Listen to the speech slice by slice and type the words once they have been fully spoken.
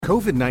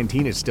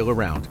COVID-19 is still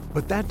around,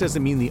 but that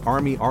doesn't mean the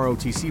Army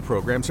ROTC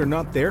programs are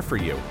not there for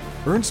you.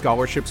 Earn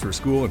scholarships for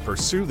school and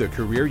pursue the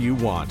career you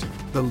want.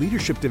 The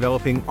Leadership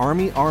Developing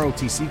Army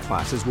ROTC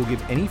classes will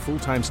give any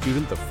full-time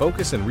student the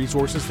focus and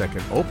resources that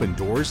can open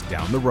doors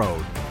down the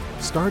road.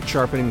 Start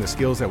sharpening the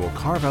skills that will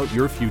carve out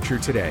your future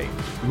today.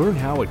 Learn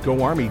how at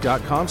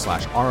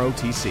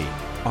goarmy.com/ROTC.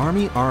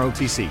 Army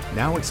ROTC,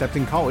 now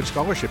accepting college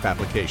scholarship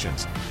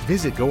applications.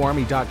 Visit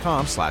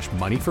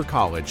goarmy.com/money for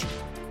college.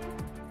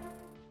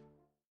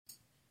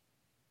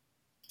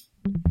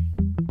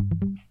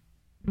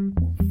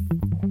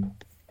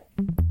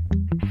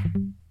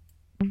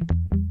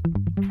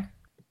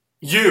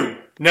 You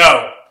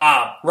know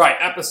I'm right.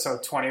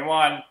 Episode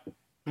 21.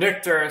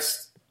 Nick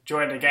Durst,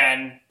 joined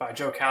again by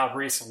Joe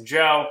Calabrese and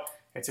Joe.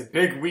 It's a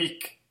big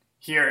week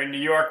here in New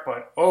York,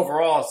 but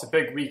overall it's a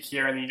big week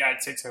here in the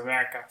United States of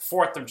America.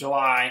 4th of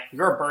July,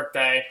 your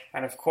birthday,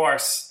 and of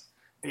course,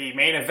 the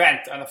main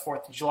event on the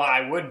 4th of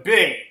July would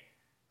be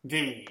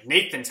the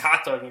Nathan's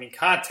Hot Dog Eating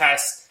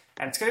Contest.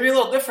 And it's going to be a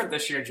little different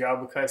this year, Joe,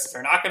 because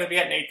they're not going to be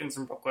at Nathan's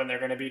in Brooklyn. They're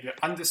going to be at an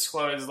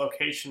undisclosed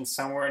location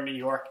somewhere in New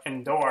York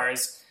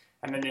indoors.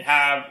 And then you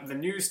have the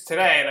news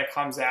today that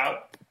comes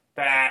out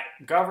that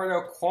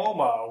Governor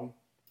Cuomo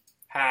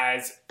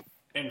has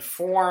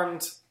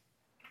informed,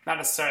 not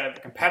necessarily the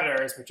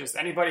competitors, but just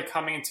anybody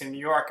coming into New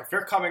York. If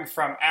you're coming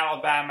from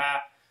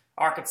Alabama,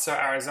 Arkansas,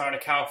 Arizona,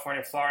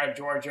 California, Florida,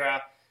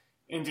 Georgia,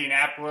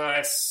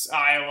 Indianapolis,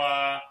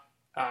 Iowa,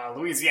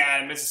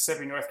 Louisiana,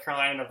 Mississippi, North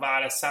Carolina,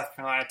 Nevada, South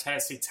Carolina,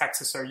 Tennessee,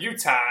 Texas, or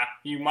Utah,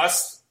 you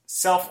must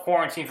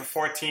self-quarantine for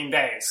 14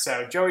 days.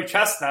 So Joey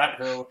Chestnut,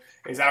 who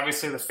is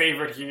obviously the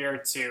favorite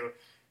here to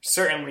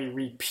certainly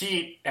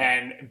repeat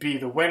and be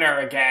the winner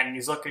again,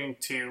 he's looking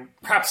to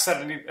perhaps set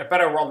a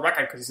better world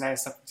record because he's not going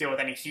to have to deal with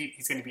any heat.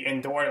 He's going to be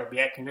indoor. It'll be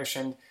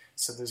air-conditioned,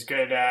 so there's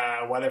good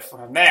weather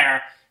for him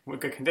there with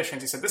good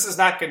conditions. He said, this is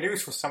not good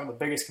news for some of the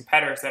biggest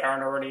competitors that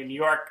aren't already in New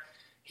York.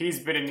 He's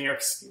been in New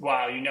York a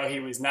while. You know he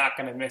was not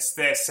going to miss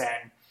this,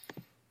 and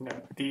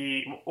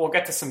we'll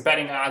get to some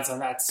betting odds on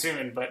that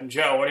soon. But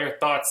Joe, what are your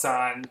thoughts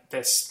on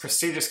this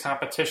prestigious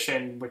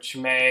competition, which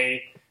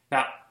may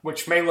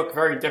look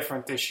very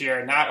different this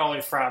year, not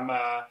only from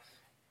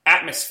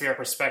atmosphere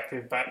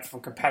perspective, but from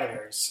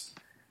competitors?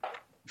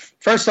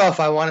 First off,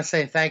 I want to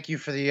say thank you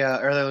for the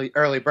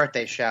early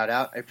birthday shout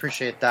out. I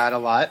appreciate that a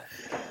lot.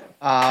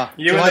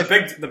 You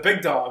and the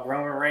big dog,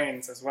 Roman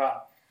Reigns, as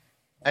well.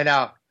 I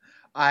know.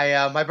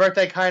 My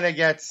birthday kind of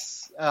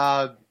gets.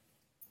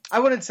 I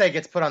wouldn't say it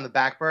gets put on the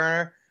back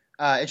burner.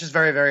 It's just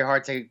very, very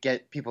hard to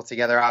get people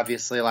together,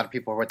 obviously. A lot of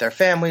people are with their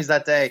families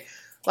that day.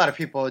 A lot of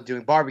people are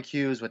doing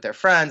barbecues with their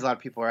friends. A lot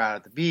of people are out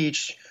at the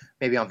beach,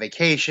 maybe on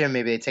vacation.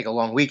 Maybe they take a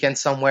long weekend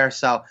somewhere.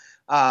 So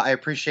I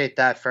appreciate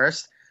that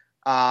first.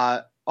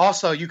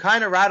 Also, you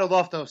kind of rattled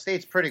off those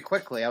states pretty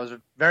quickly. I was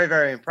very,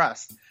 very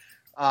impressed.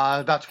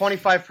 About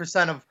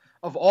 25%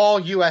 of all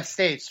U.S.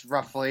 states,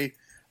 roughly.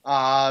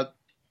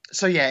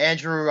 So, yeah,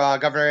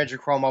 Governor Andrew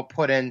Cuomo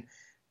put in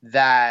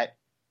that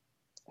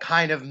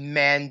kind of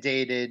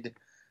mandated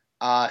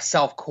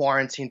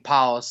self-quarantine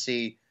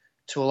policy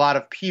to a lot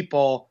of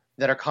people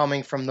that are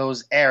coming from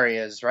those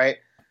areas, right?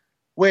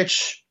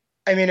 Which,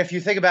 I mean, if you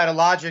think about it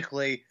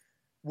logically,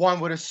 one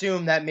would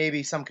assume that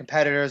maybe some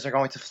competitors are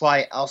going to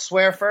fly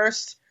elsewhere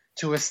first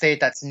to a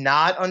state that's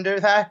not under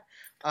that.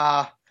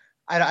 I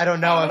don't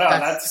know if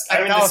that's...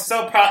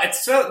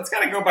 It's got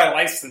to go by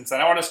license,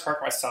 and I want to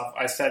correct myself.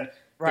 I said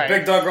the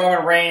big dog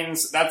Roman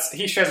Reigns,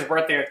 he shares a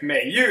birthday with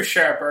me. You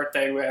share a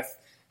birthday with...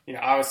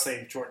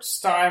 obviously George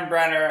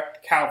Steinbrenner,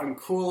 Calvin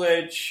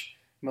Coolidge,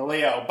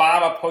 Malia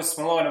Obama, Post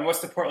Malone, and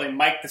most importantly,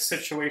 Mike the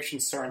Situation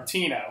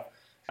Sorrentino.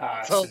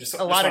 Just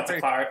wanted to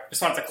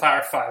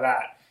clarify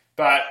that.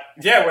 But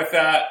yeah,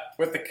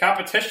 with the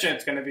competition,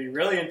 it's going to be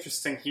really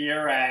interesting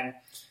here. And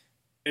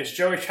is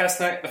Joey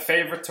Chestnut the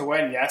favorite to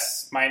win?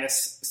 Yes,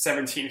 minus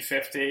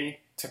 1750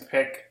 to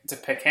pick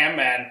him,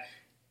 and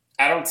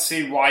I don't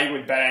see why you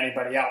would bet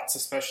anybody else,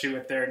 especially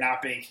with there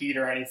not being heat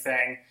or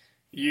anything.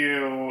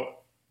 You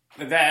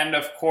then,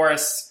 of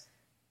course,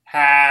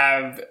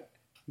 have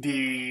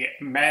the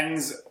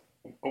men's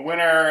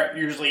winner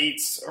usually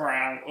eats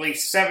around at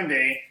least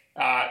 70.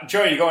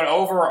 Joe, you going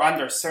over or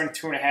under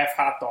 72.5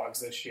 hot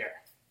dogs this year?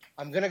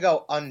 I'm going to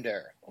go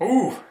under.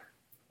 Ooh.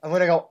 I'm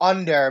going to go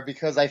under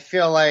because I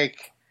feel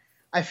like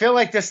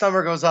this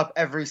number goes up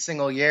every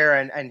single year,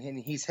 and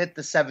he's hit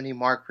the 70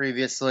 mark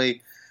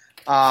previously.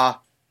 I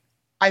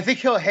think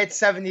he'll hit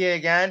 70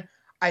 again.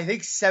 I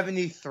think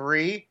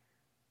 73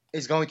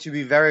 is going to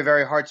be very,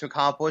 very hard to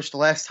accomplish. The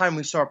last time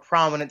we saw a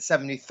prominent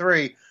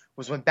 73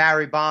 was when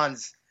Barry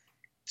Bonds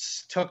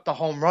took the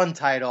home run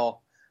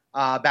title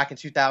back in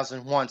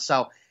 2001.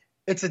 So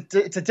it's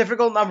a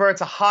difficult number.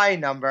 It's a high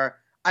number.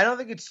 I don't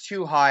think it's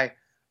too high,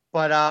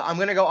 but I'm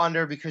going to go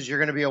under because you're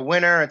going to be a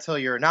winner until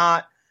you're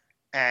not.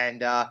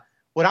 And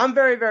what I'm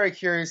very, very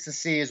curious to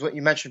see is what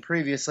you mentioned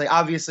previously.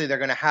 Obviously, they're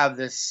going to have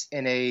this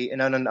in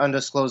an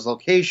undisclosed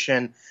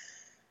location.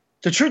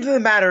 The truth of the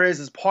matter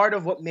is part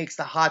of what makes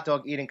the hot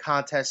dog eating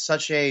contest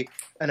such an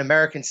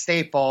American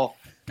staple,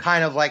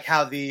 kind of like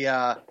how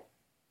the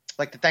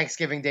like the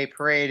Thanksgiving Day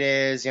parade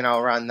is,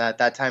 around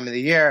that time of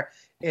the year,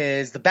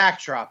 is the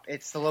backdrop.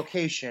 It's the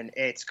location.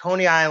 It's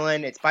Coney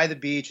Island. It's by the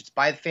beach. It's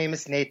by the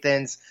famous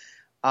Nathan's.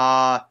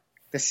 The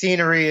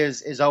scenery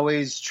is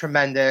always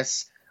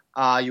tremendous.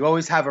 You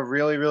always have a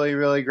really, really,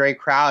 really great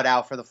crowd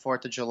out for the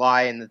 4th of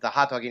July and the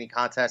hot dog eating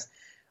contest.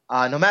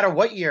 No matter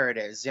what year it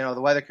is,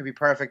 the weather could be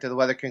perfect or the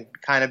weather can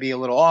kind of be a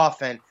little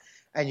off, and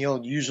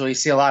you'll usually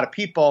see a lot of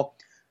people.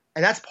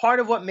 And that's part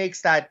of what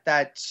makes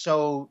that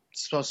so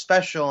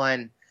special,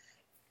 and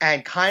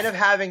kind of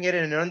having it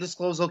in an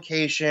undisclosed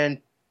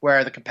location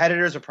where the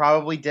competitors are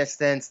probably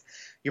distanced.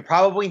 You're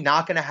probably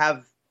not going to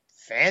have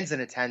fans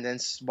in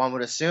attendance, one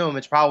would assume.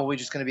 It's probably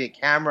just going to be a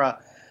camera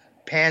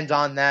panned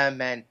on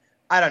them, and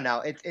I don't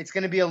know. It's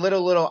going to be a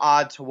little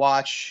odd to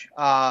watch,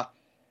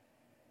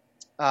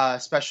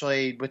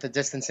 especially with the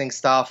distancing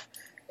stuff.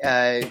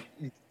 They're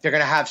going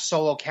to have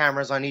solo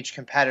cameras on each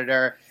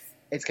competitor.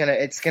 It's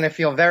gonna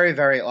feel very,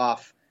 very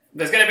off.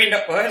 There's going to be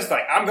no. Well, here's the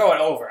thing. I'm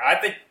going over. I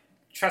think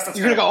Chestnut's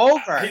going to go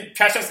over.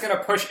 Chestnut's going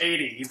to push 80. I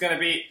think he's going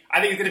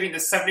to be in the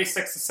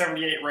 76 to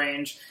 78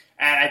 range.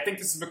 And I think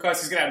this is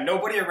because he's going to have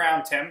nobody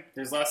around him.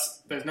 There's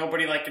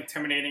nobody like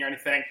intimidating or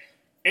anything.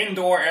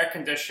 Indoor air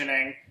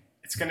conditioning.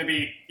 It's going to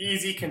be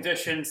easy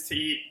conditions to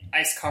eat,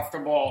 nice,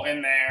 comfortable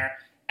in there.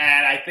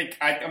 And I think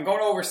I'm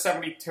going over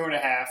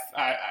 72.5.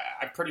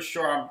 I'm pretty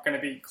sure I'm going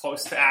to be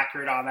close to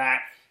accurate on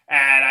that.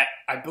 And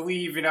I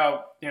believe,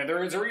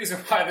 there is a reason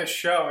why this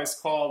show is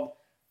called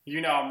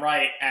I'm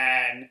Right.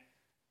 And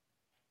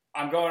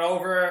I'm going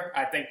over.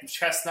 I think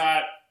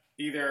Chestnut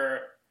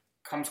either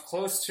comes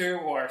close to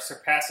or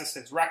surpasses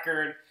his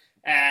record.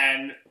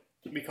 And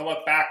we can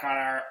look back on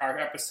our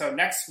episode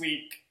next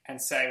week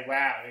and say,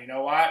 wow, you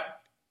know what?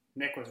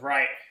 Nick was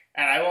right.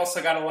 And I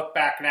also got to look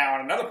back now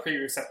on another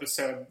previous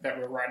episode that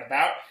we're right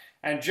about.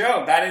 And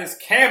Joe, that is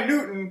Cam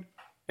Newton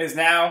is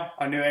now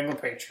a New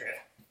England Patriot.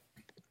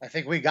 I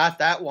think we got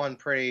that one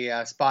pretty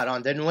spot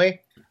on, didn't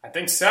we? I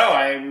think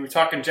so. We were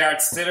talking Jarrett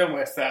Stidham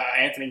with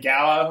Anthony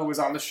Gallo, who was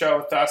on the show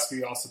with us.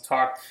 We also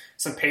talked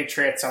some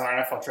Patriots on our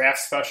NFL draft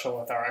special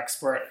with our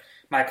expert,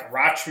 Michael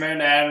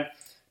Rochman. And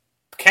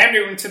Cam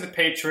Newton to the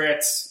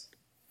Patriots.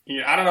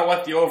 I don't know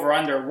what the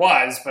over-under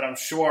was, but I'm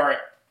sure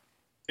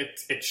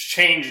it's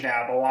changed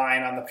now, the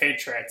line on the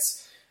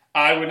Patriots.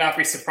 I would not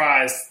be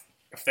surprised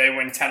if they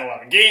win 10,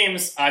 11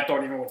 games. I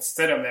thought even with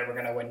Stidham they were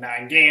going to win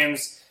 9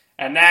 games.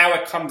 And now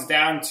it comes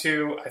down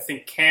to, I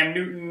think, Cam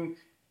Newton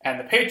and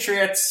the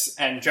Patriots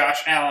and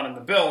Josh Allen and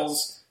the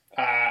Bills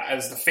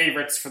as the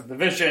favorites for the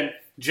division.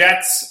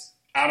 Jets,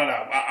 I don't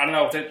know. I don't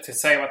know what to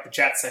say about the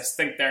Jets. I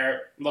think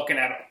they're looking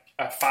at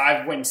a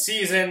 5-win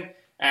season.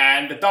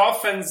 And the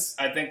Dolphins,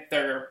 I think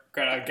they're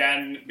going to,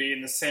 again, be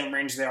in the same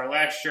range they are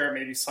last year,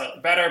 maybe slightly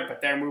better, but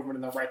they're moving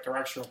in the right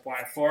direction with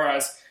Brian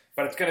Flores.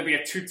 But it's going to be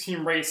a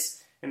 2-team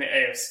race in the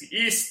AFC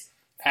East.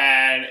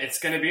 And it's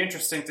going to be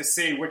interesting to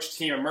see which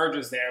team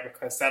emerges there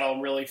because that'll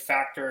really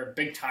factor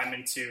big time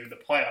into the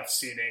playoff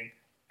seeding,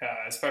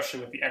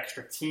 especially with the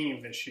extra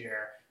team this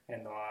year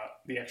and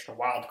the extra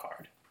wild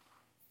card.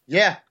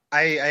 Yeah,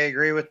 I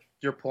agree with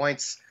your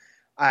points.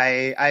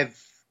 I've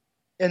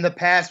in the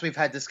past we've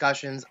had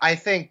discussions. I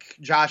think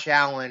Josh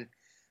Allen,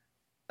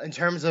 in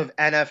terms of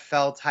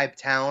NFL type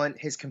talent,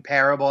 his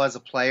comparable as a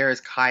player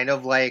is kind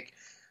of like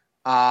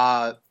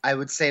I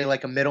would say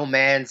like a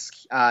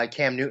middleman's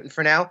Cam Newton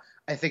for now.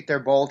 I think they're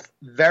both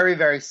very,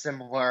 very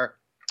similar,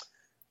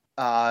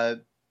 very,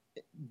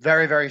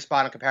 very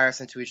spot on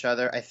comparison to each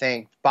other. I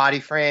think body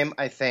frame,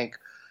 I think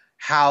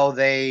how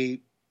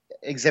they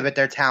exhibit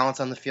their talents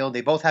on the field.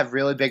 They both have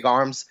really big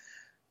arms.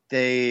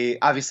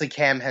 Obviously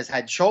Cam has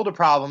had shoulder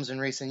problems in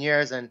recent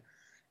years, and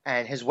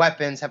his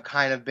weapons have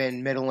kind of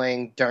been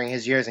middling during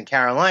his years in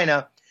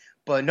Carolina,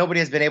 but nobody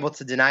has been able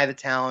to deny the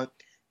talent.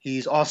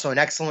 He's also an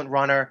excellent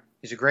runner.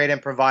 He's a great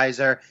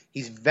improviser.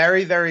 He's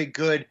very, very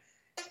good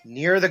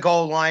near the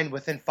goal line,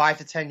 within 5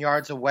 to 10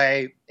 yards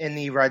away in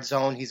the red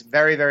zone. He's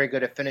very, very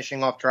good at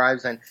finishing off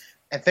drives and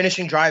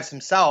finishing drives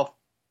himself.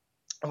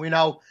 And we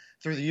know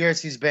through the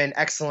years he's been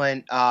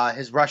excellent.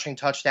 His rushing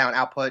touchdown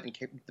output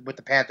with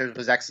the Panthers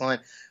was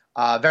excellent.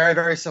 Very,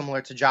 very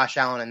similar to Josh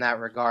Allen in that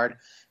regard.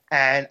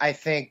 And I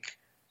think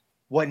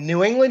what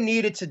New England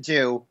needed to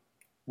do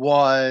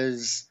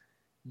was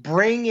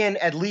bring in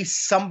at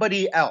least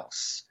somebody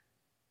else.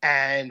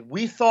 And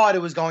we thought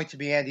it was going to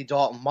be Andy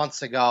Dalton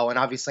months ago, and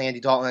obviously Andy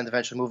Dalton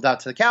eventually moved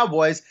out to the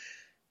Cowboys.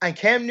 And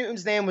Cam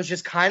Newton's name was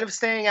just kind of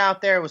staying out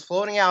there, was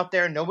floating out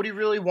there. Nobody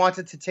really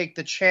wanted to take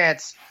the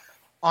chance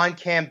on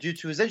Cam due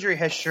to his injury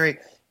history.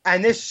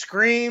 And this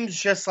screams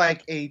just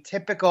like a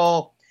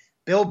typical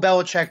Bill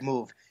Belichick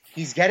move.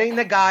 He's getting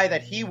the guy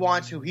that he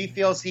wants, who he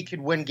feels he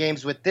could win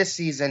games with this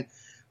season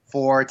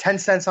for 10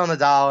 cents on the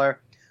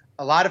dollar.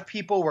 A lot of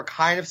people were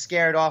kind of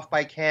scared off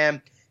by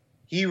Cam.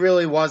 He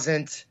really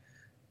wasn't.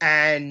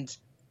 And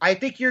I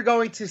think you're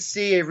going to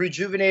see a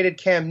rejuvenated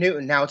Cam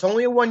Newton. Now, it's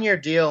only a 1-year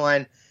deal,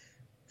 and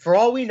for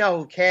all we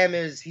know,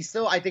 he's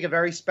still, I think, a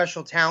very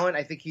special talent.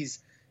 I think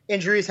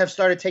injuries have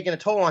started taking a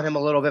toll on him a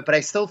little bit, but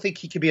I still think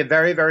he could be a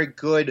very, very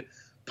good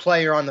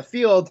player on the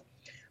field.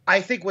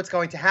 I think what's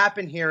going to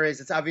happen here is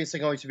it's obviously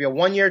going to be a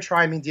one-year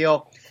try-me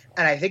deal.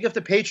 And I think if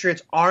the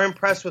Patriots are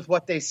impressed with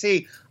what they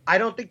see, I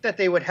don't think that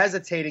they would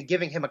hesitate in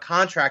giving him a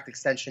contract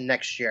extension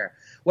next year,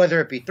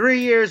 whether it be 3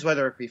 years,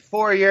 whether it be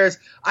 4 years.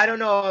 I don't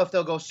know if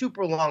they'll go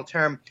super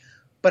long-term,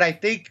 but I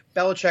think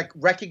Belichick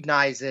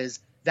recognizes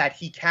that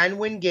he can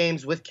win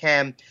games with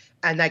Cam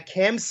and that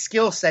Cam's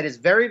skill set is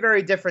very,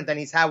 very different than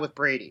he's had with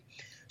Brady.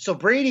 So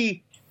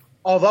Brady,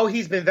 although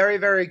he's been very,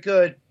 very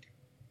good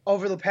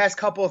over the past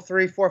couple of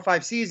 3, 4,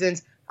 5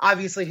 seasons,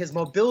 obviously his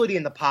mobility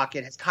in the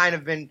pocket has kind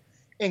of been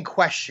in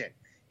question.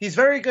 He's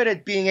very good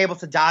at being able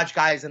to dodge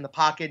guys in the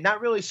pocket,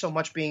 not really so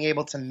much being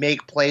able to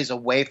make plays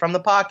away from the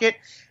pocket.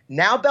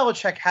 Now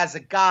Belichick has a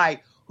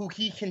guy who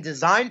he can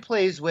design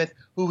plays with,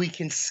 who he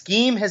can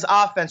scheme his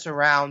offense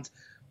around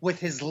with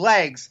his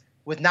legs,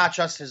 with not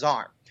just his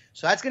arm.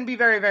 So that's going to be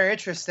very, very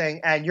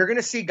interesting. And you're going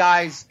to see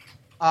guys,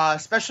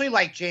 especially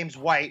like James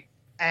White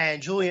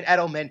and Julian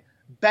Edelman,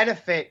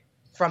 benefit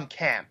from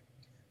Cam.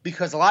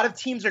 Because a lot of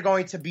teams are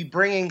going to be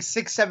bringing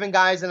 6, 7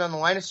 guys in on the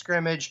line of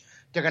scrimmage.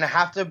 They're going to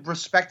have to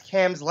respect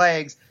Cam's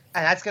legs,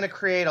 and that's going to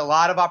create a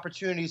lot of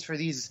opportunities for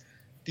these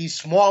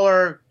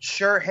smaller,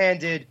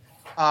 sure-handed,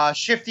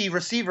 shifty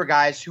receiver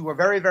guys who are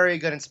very, very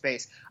good in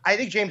space. I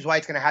think James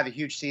White's going to have a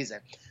huge season.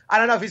 I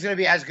don't know if he's going to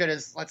be as good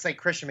as, let's say,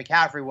 Christian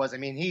McCaffrey was. I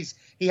mean,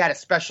 he had a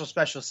special,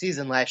 special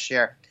season last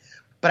year.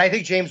 But I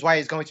think James White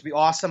is going to be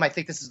awesome. I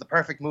think this is the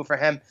perfect move for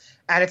him.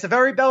 And it's a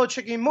very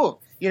Belichickian move.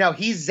 You know,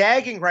 he's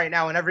zagging right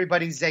now and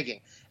everybody's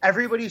zigging.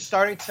 Everybody's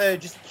starting to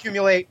just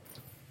accumulate.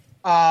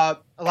 A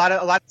lot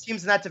of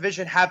teams in that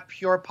division have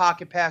pure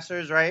pocket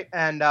passers, right?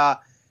 And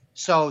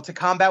so to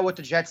combat what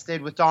the Jets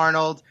did with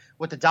Darnold,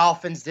 what the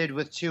Dolphins did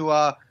with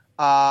Tua,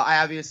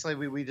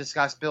 we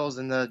discussed Bills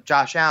and the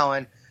Josh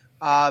Allen.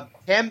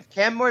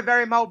 Cam more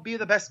very might be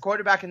the best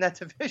quarterback in that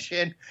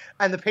division,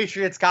 and the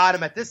Patriots got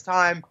him at this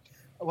time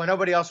when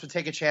nobody else would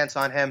take a chance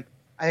on him.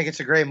 I think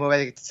it's a great move. I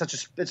think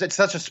it's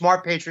such a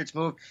smart Patriots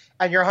move,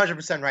 and you're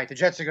 100% right. The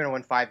Jets are going to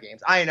win 5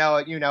 games. I know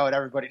it. You know it.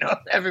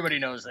 Everybody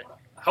knows it.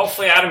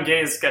 Hopefully Adam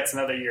Gase gets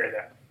another year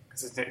there.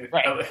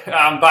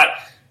 Right. But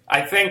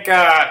I think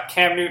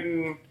Cam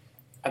Newton,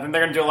 I think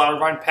they're going to do a lot of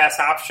run-pass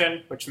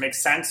option, which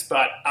makes sense,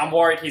 but I'm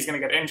worried he's going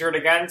to get injured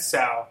again,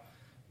 so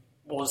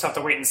we'll just have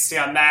to wait and see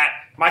on that.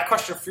 My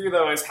question for you,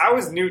 though, is how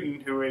is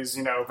Newton, who is,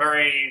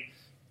 very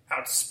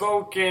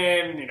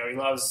outspoken,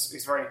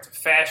 he's very into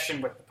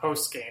fashion with the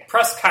post-game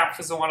press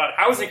conferences and whatnot,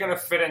 how is he going to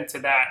fit into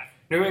that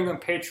New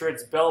England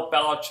Patriots, Bill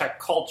Belichick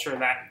culture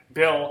that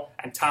Bill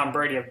and Tom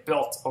Brady have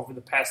built over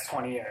the past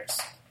 20 years?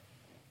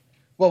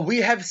 Well, we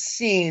have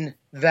seen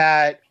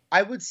that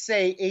I would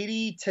say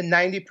 80 to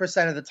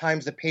 90% of the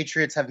times the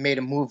Patriots have made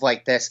a move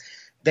like this,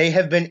 they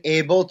have been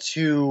able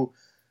to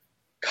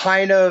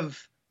kind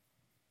of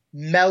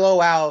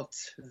mellow out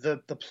the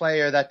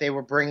player that they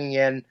were bringing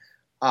in.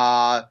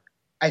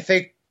 I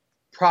think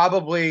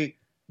probably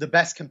the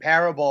best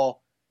comparable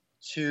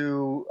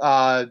to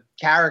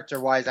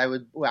character-wise, I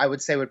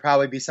would say would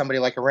probably be somebody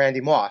like a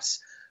Randy Moss.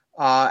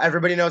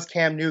 Everybody knows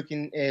Cam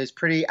Newton is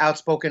pretty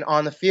outspoken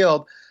on the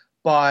field,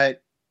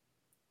 but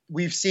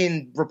we've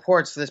seen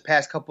reports this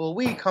past couple of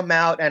weeks come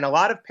out, and a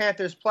lot of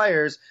Panthers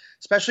players,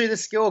 especially the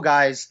skill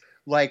guys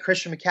like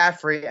Christian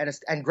McCaffrey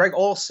and Greg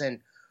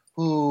Olsen,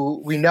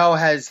 who we know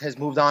has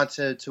moved on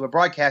to a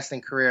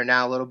broadcasting career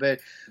now a little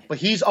bit, but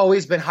he's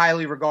always been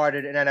highly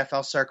regarded in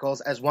NFL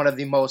circles as one of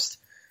the most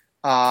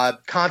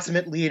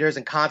consummate leaders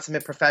and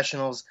consummate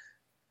professionals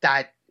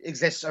that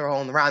exists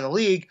around the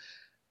league.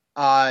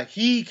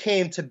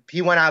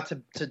 He went out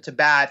to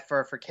bat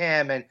for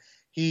Cam, and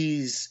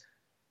he's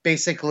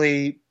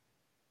basically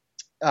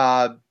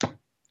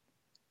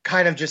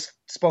kind of just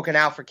spoken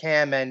out for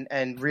Cam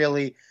and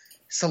really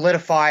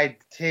solidified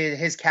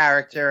his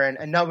character.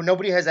 And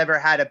nobody has ever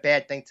had a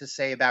bad thing to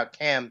say about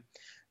Cam,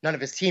 none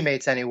of his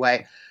teammates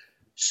anyway.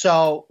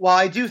 So while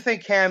I do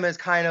think Cam is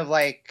kind of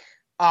like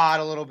odd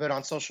a little bit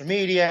on social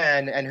media,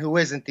 and who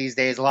isn't these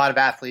days, a lot of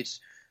athletes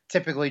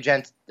typically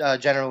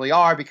generally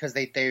are, because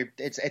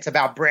it's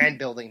about brand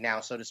building now,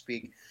 so to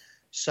speak.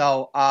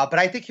 So, but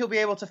I think he'll be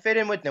able to fit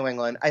in with New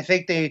England. I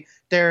think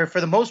they're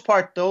for the most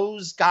part,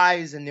 those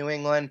guys in New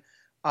England,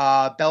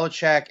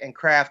 Belichick and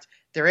Kraft,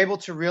 they're able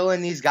to reel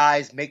in these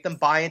guys, make them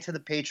buy into the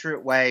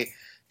Patriot way.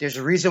 There's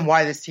a reason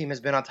why this team has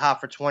been on top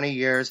for 20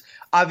 years.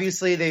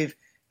 Obviously, they've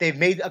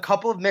made a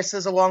couple of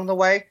misses along the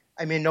way.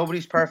 I mean,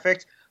 nobody's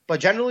perfect, but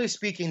generally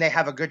speaking, they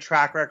have a good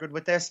track record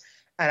with this.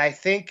 And I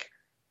think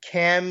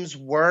Cam's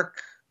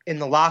work in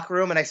the locker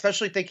room, and I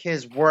especially think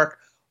his work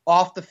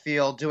off the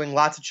field, doing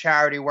lots of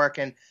charity work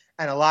and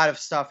a lot of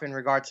stuff in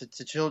regard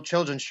to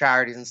children's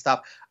charities and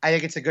stuff, I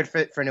think it's a good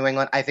fit for New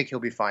England. I think he'll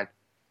be fine.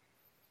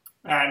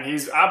 And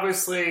he's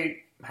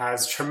obviously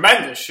has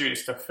tremendous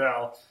shoes to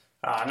fill.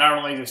 Not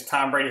only does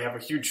Tom Brady have a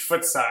huge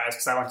foot size,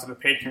 because I went to the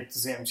Patriots to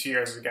see him 2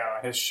 years ago,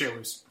 and his shoe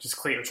was just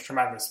clean, it was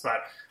tremendous,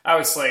 but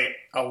obviously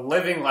a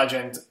living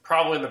legend,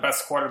 probably the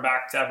best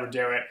quarterback to ever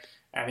do it.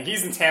 And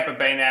he's in Tampa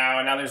Bay now,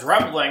 and now there's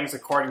rumblings,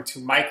 according to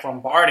Mike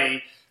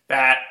Lombardi,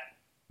 that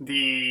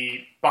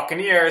the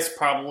Buccaneers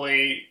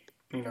probably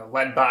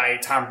led by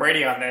Tom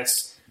Brady on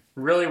this,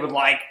 really would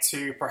like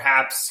to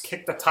perhaps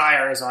kick the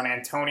tires on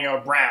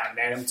Antonio Brown,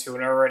 add him to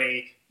an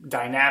already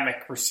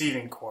dynamic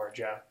receiving core,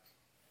 Joe.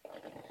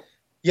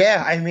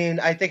 Yeah, I mean,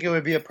 I think it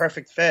would be a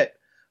perfect fit.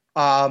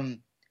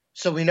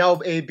 So we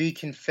know AB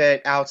can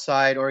fit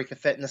outside or he can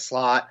fit in the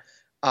slot.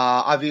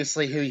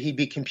 Obviously, he'd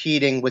be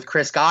competing with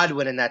Chris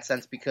Godwin in that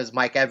sense because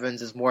Mike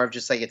Evans is more of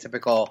just like a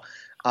typical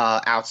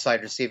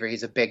outside receiver.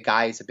 He's a big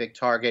guy. He's a big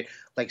target,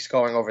 likes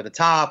going over the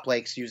top,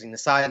 likes using the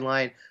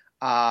sideline.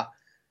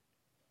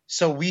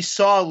 So we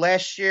saw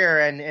last year,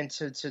 and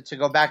to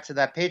go back to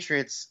that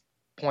Patriots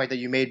point that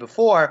you made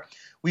before,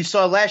 we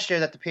saw last year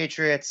that the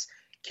Patriots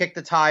kicked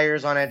the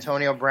tires on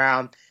Antonio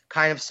Brown,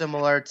 kind of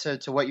similar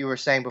to what you were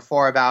saying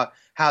before about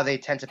how they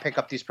tend to pick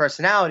up these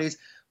personalities.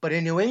 But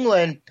in New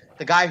England,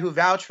 the guy who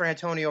vouched for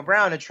Antonio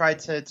Brown and tried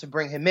to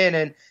bring him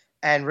in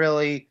and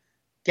really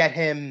get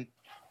him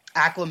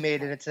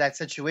acclimated into that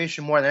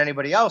situation more than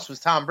anybody else was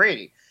Tom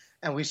Brady.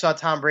 And we saw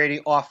Tom Brady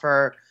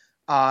offer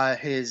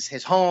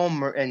his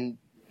home and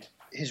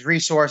his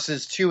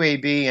resources to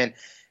AB.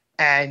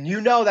 And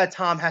you know that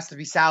Tom has to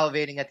be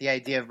salivating at the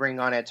idea of bringing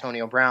on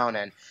Antonio Brown.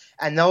 And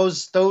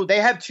they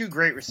have two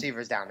great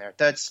receivers down there.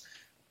 That's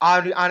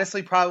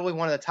honestly probably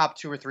one of the top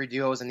 2 or 3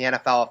 duos in the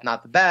NFL, if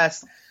not the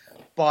best.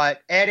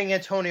 But adding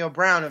Antonio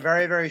Brown, a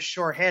very, very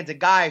sure-handed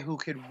guy who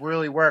could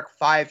really work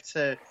 5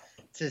 to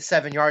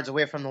 7 yards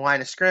away from the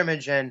line of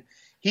scrimmage, and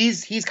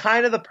he's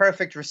kind of the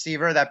perfect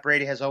receiver that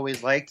Brady has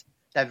always liked.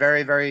 That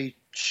very, very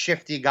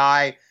shifty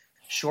guy,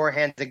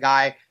 sure-handed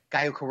guy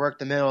who could work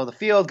the middle of the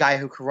field, guy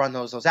who could run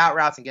those out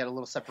routes and get a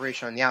little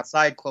separation on the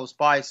outside, close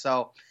by.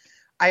 So,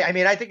 I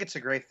mean, I think it's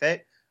a great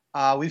fit.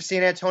 We've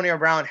seen Antonio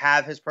Brown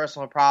have his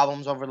personal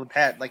problems over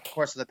the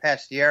course of the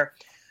past year.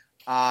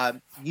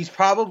 He's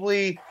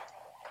probably,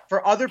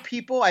 for other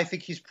people, I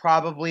think he's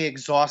probably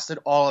exhausted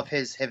all of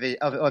his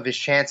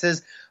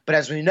chances. But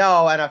as we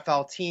know,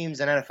 NFL teams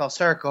and NFL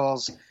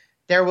circles,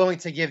 they're willing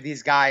to give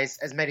these guys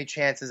as many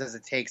chances as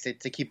it takes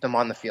to keep them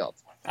on the field.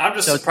 I'm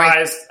just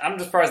surprised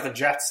the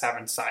Jets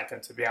haven't signed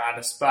him, to be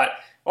honest. But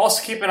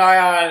also keep an eye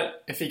on,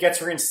 if he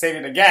gets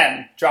reinstated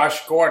again,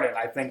 Josh Gordon.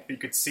 I think we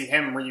could see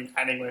him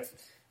reuniting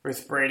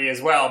with Brady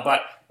as well.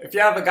 But if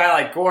you have a guy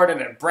like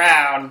Gordon and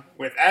Brown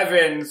with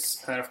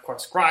Evans, and of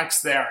course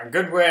Gronk's there and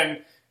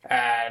Goodwin,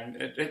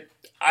 and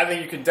I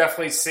think you could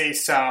definitely see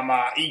some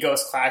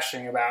egos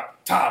clashing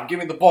about, Tom, give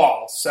me the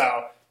ball.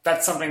 So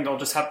that's something they'll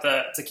just have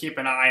to keep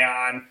an eye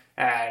on,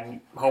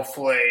 and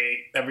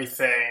hopefully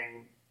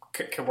everything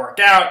could work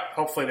out.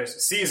 Hopefully there's a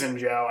season,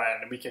 Joe,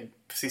 and we can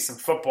see some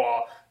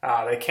football.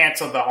 They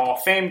canceled the Hall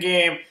of Fame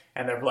game,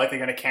 and they're likely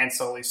going to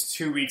cancel at least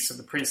 2 weeks of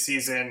the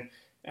preseason.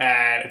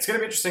 And it's going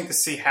to be interesting to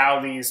see how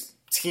these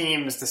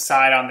teams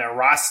decide on their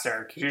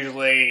roster, because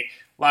usually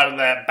a lot of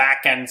the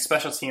back-end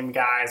special team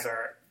guys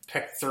are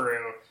picked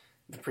through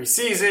the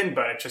preseason,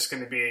 but it's just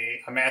going to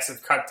be a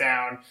massive cut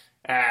down.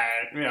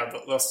 And,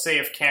 they'll see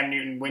if Cam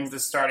Newton wins the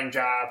starting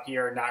job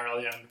here, not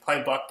really in the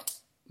playbook.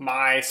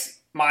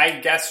 My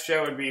guess,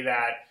 Joe, would be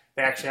that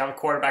they actually have a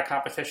quarterback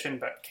competition,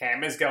 but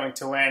Cam is going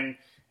to win,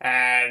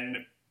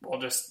 and we'll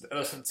just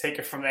take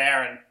it from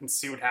there and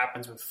see what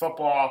happens with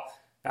football.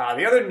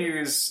 The other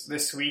news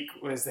this week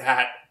was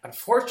that,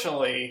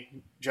 unfortunately,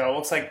 Joe, it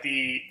looks like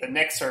the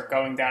Knicks are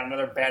going down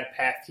another bad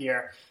path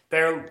here.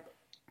 They're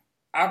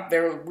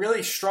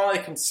really strongly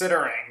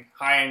considering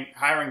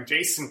hiring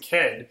Jason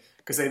Kidd,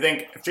 because they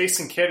think if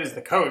Jason Kidd is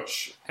the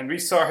coach, and we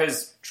saw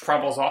his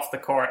troubles off the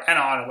court and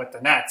on with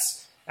the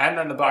Nets, and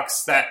then the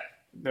Bucks, that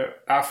the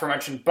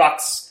aforementioned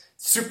Bucks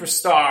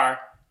superstar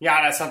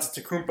Giannis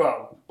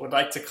Antetokounmpo would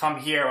like to come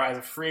here as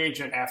a free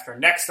agent after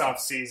next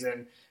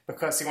offseason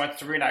because he wants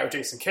to reunite with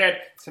Jason Kidd.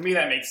 To me,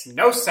 that makes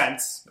no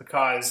sense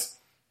because,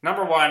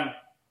 number one,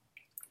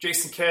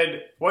 Jason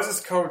Kidd was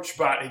his coach,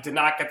 but he did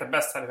not get the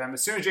best out of him.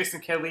 As soon as Jason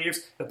Kidd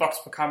leaves, the Bucks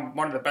become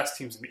one of the best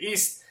teams in the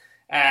East.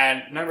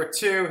 And number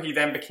two, he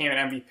then became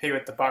an MVP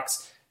with the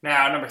Bucks.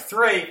 Now, number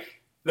three,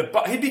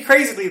 he'd be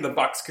crazy to leave the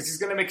Bucks because he's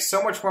going to make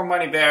so much more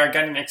money there,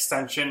 getting an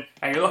extension.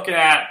 And you're looking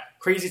at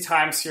crazy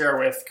times here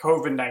with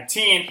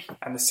COVID-19,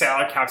 and the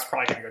salary cap's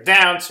probably going to go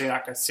down, so you're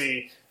not going to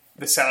see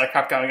the salary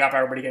cap going up,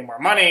 everybody getting more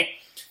money.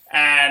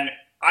 And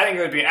I think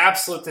it would be an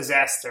absolute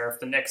disaster if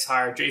the Knicks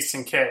hired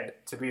Jason Kidd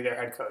to be their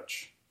head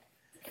coach.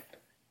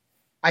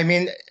 I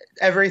mean,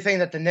 everything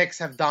that the Knicks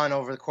have done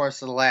over the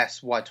course of the last,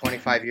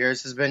 25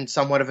 years has been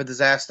somewhat of a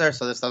disaster,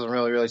 so this doesn't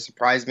really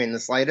surprise me in the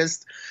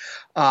slightest.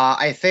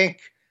 I think,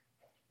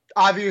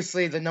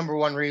 obviously, the number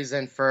one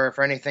reason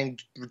for anything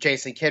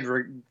Jason Kidd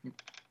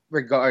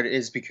regard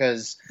is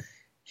because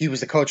he was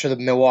the coach of the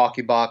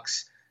Milwaukee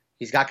Bucks.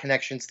 He's got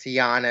connections to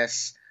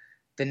Giannis.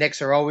 The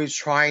Knicks are always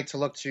trying to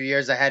look 2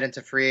 years ahead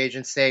into free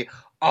agency.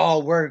 Oh,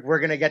 we're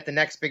going to get the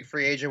next big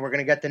free agent. We're going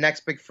to get the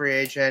next big free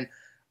agent.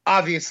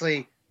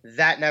 Obviously,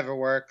 that never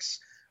works.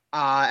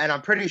 And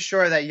I'm pretty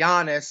sure that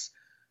Giannis,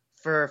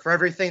 for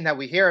everything that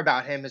we hear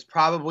about him, is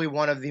probably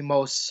one of the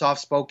most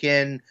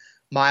soft-spoken,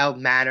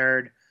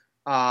 mild-mannered.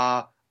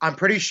 I'm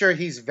pretty sure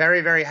he's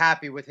very, very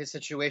happy with his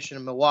situation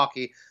in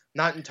Milwaukee.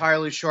 Not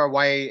entirely sure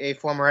why a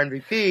former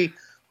MVP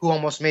who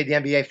almost made the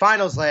NBA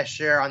Finals last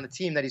year on the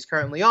team that he's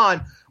currently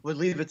on would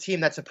leave a team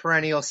that's a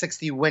perennial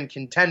 60-win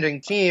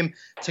contending team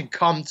to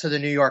come to the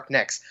New York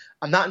Knicks.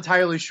 I'm not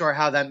entirely sure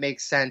how that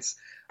makes sense.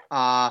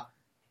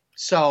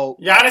 So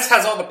Giannis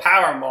has all the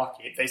power in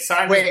Milwaukee. They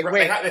signed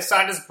they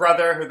signed his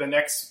brother, who the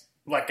Knicks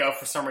let go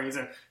for some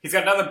reason. He's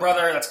got another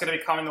brother that's going to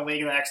be coming in the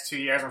league in the next 2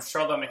 years. I'm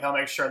sure he'll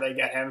make sure they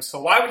get him.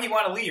 So why would he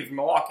want to leave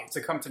Milwaukee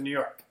to come to New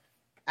York?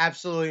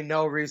 Absolutely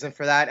no reason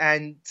for that.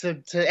 And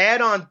to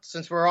add on,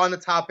 since we're on the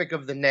topic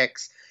of the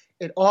Knicks,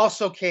 it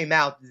also came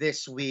out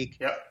this week.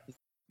 Yep.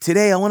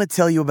 Today, I want to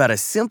tell you about a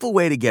simple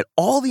way to get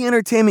all the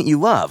entertainment you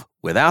love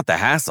without the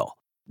hassle.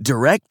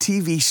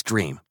 DirecTV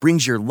Stream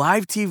brings your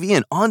live TV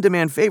and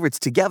on-demand favorites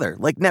together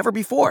like never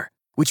before,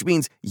 which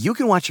means you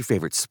can watch your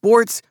favorite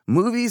sports,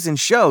 movies, and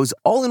shows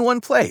all in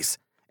one place.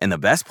 And the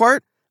best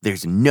part?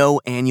 There's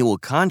no annual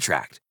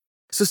contract.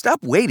 So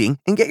stop waiting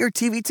and get your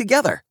TV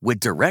together with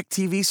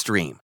DirecTV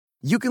Stream.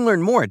 You can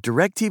learn more at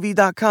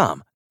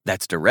directtv.com.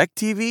 That's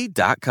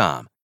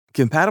directtv.com.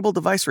 Compatible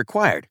device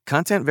required.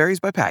 Content varies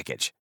by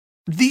package.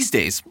 These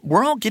days,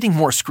 we're all getting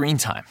more screen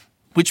time,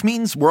 which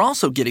means we're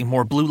also getting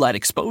more blue light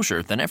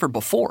exposure than ever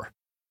before.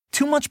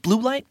 Too much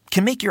blue light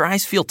can make your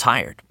eyes feel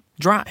tired,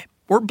 dry,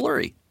 or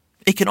blurry.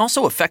 It can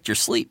also affect your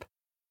sleep.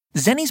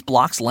 Zenni's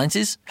Blocks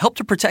lenses help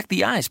to protect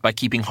the eyes by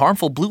keeping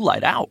harmful blue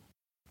light out.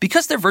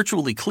 Because they're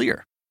virtually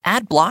clear,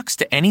 add blocks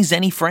to any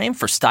Zenni frame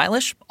for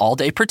stylish,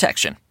 all-day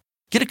protection.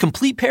 Get a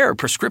complete pair of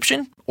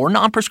prescription or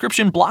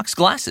non-prescription Blocks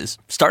glasses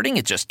starting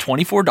at just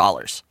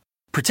 $24.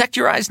 Protect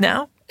your eyes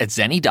now at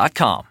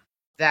Zenni.com.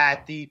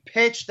 That the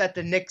pitch that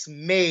the Knicks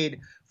made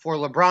for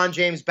LeBron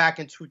James back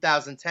in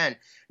 2010.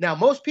 Now,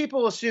 most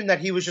people assume that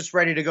he was just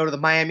ready to go to the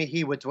Miami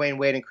Heat with Dwayne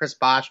Wade and Chris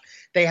Bosh.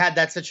 They had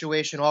that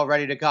situation all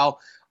ready to go.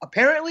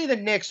 Apparently, the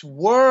Knicks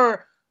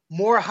were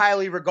more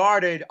highly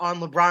regarded on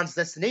LeBron's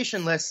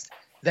destination list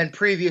than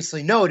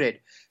previously noted.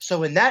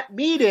 So in that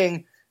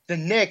meeting, the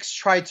Knicks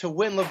tried to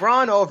win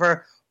LeBron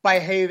over by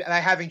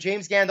having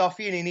James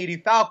Gandolfini and Edie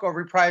Falco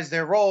reprise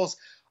their roles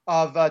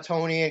of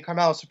Tony and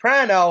Carmelo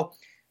Soprano.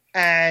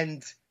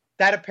 And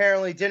that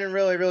apparently didn't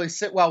really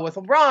sit well with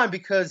LeBron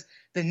because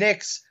the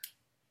Knicks,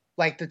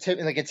 like a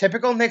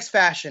typical Knicks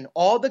fashion,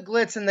 all the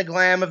glitz and the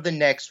glam of the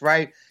Knicks,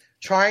 right?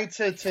 Trying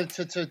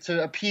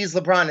to appease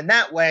LeBron in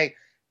that way.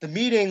 The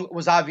meeting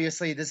was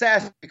obviously a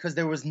disaster because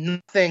there was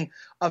nothing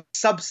of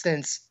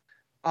substance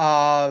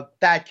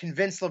that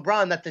convinced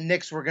LeBron that the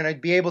Knicks were going to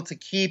be able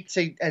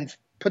to and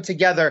put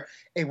together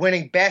a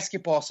winning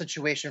basketball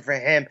situation for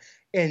him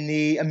in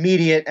the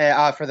immediate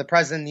for the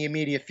present and the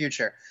immediate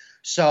future.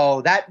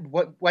 So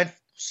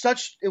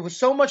it was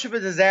so much of a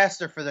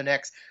disaster for the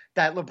Knicks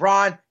that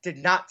LeBron did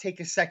not take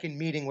a second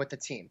meeting with the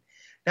team.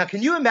 Now,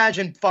 can you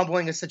imagine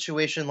fumbling a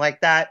situation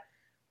like that?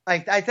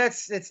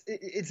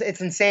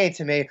 It's insane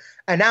to me.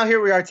 And now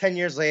here we are 10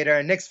 years later,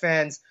 and Knicks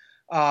fans,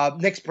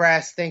 Knicks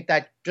brass think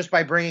that just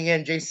by bringing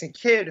in Jason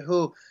Kidd,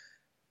 who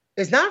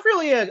is not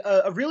really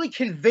a really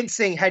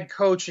convincing head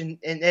coach in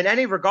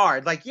any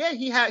regard. Like, yeah,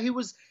 he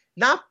was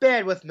not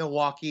bad with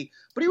Milwaukee,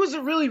 but he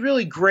wasn't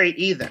really great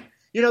either.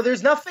 You know,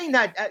 there's nothing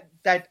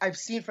that I've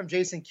seen from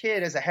Jason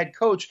Kidd as a head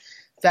coach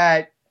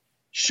that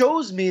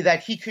shows me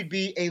that he could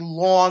be a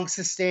long,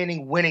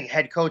 sustaining, winning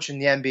head coach in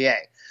the NBA.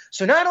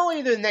 So not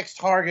only are the Knicks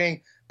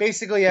targeting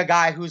basically a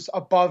guy who's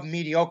above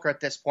mediocre at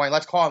this point,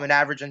 let's call him an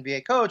average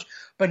NBA coach,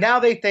 but now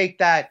they think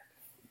that,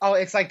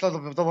 it's like the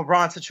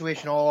LeBron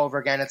situation all over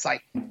again. It's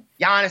like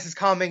Giannis is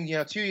coming,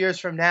 2 years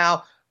from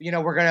now.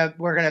 We're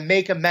gonna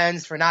make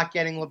amends for not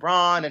getting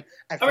LeBron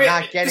and for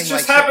not getting. This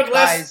just happened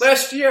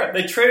last year.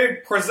 They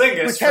traded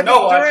Porzingis for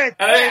no one, and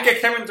they didn't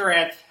get Kevin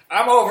Durant.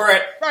 I'm over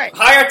it. Right.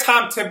 Hire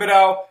Tom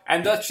Thibodeau,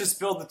 and let's just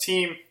build the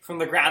team from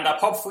the ground up.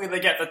 Hopefully,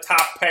 they get the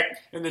top pick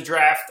in the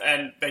draft,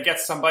 and they get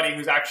somebody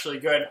who's actually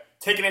good.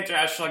 Take an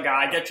international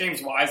guy, get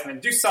James Wiseman,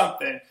 do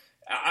something.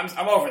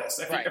 I'm over this.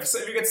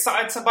 If you could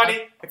sign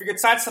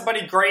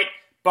somebody, great.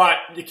 But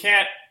you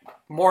can't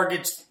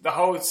mortgage the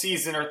whole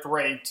season or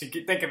three to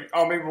think of,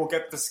 maybe we'll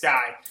get this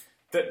guy.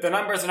 The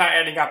numbers are not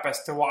adding up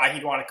as to why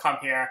he'd want to come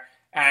here.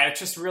 And it's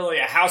just really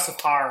a house of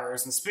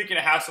horrors. And speaking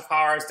of house of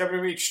horrors,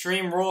 WWE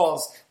Extreme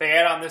Rules, they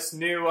add on this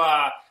new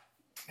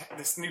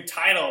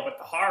title with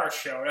the horror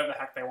show, whatever the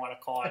heck they want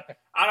to call it.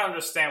 I don't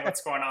understand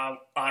what's going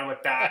on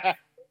with that.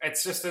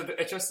 It's just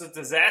a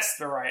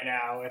disaster right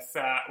now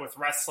with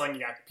wrestling. You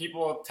got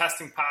people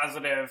testing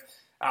positive.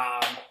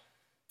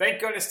 Thank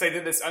goodness they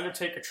did this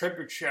Undertaker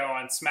tribute show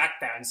on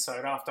SmackDown, so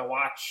you don't have to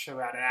watch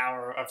about an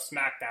hour of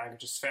SmackDown. You can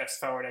just fast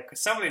forward it,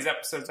 because some of these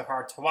episodes are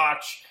hard to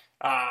watch.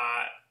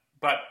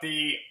 But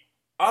the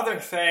other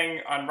thing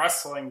on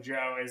wrestling,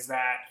 Joe, is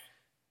that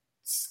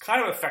it's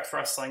kind of affects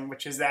wrestling,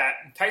 which is that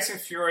Tyson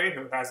Fury,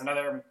 who has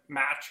another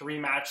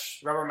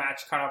rubber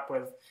match coming up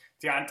with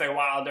Deontay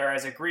Wilder,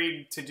 has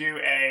agreed to do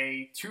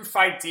a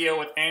 2-fight deal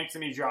with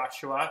Anthony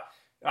Joshua.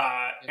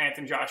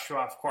 Anthony Joshua,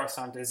 of course,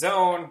 on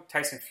DAZN.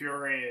 Tyson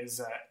Fury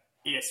is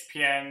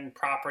ESPN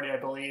property, I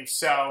believe.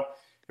 So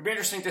it'll be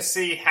interesting to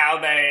see how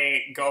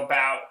they go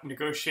about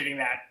negotiating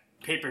that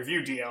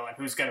pay-per-view deal and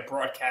who's going to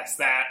broadcast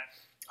that.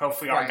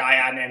 Hopefully our guy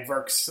Adnan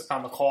Verk's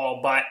on the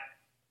call. But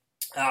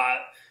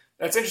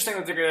that's interesting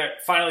that they're going to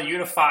finally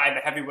unify the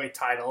heavyweight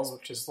titles,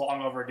 which is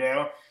long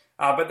overdue.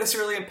 But this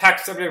really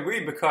impacts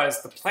WWE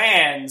because the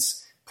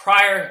plans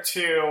prior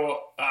to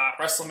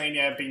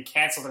WrestleMania being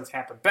canceled in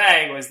Tampa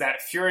Bay was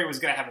that Fury was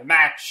going to have a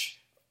match.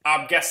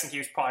 I'm guessing he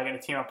was probably going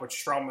to team up with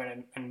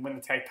Strowman and win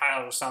the tag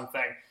title or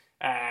something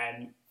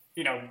and,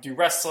 do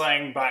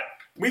wrestling. But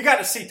we got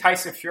to see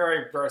Tyson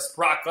Fury versus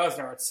Brock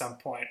Lesnar at some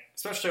point,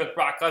 especially with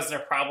Brock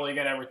Lesnar probably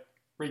going to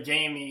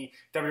regain the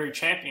WWE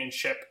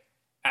Championship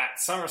at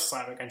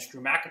SummerSlam against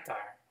Drew McIntyre.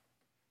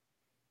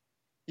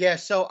 Yeah,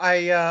 so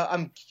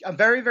I'm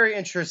very, very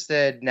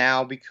interested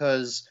now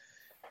because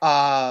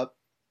Anthony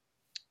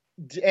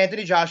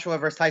Joshua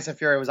versus Tyson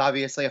Fury was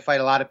obviously a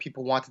fight a lot of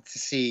people wanted to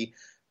see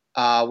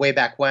way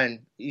back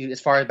when,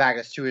 as far back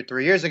as 2 or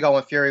 3 years ago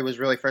when Fury was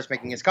really first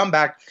making his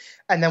comeback.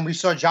 And then we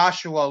saw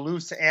Joshua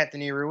lose to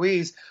Anthony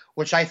Ruiz,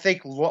 which I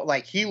think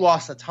he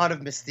lost a ton of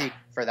mystique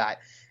for that.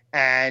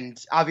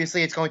 And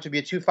obviously it's going to be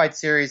a 2-fight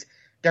series.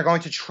 They're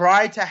going to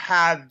try to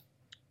have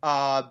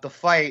the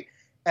fight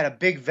at a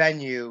big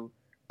venue,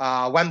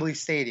 Wembley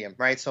Stadium,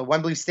 right? So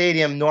Wembley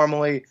Stadium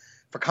normally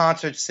for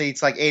concert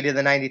seats like 80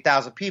 to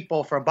 90,000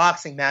 people. For a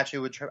boxing match, it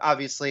would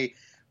obviously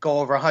go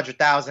over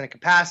 100,000 in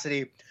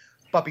capacity.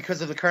 But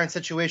because of the current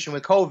situation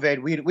with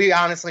COVID, we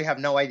honestly have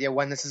no idea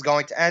when this is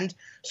going to end.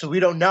 So we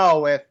don't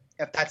know if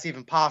that's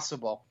even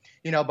possible.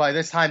 By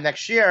this time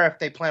next year, if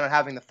they plan on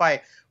having the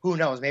fight, who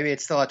knows? Maybe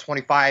it's still at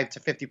 25 to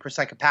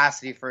 50%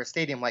 capacity for a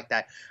stadium like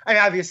that. I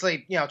mean,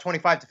 obviously,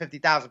 25 to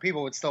 50,000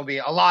 people would still be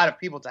a lot of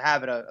people to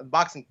have at a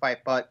boxing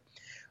fight. But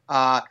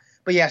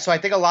yeah, so I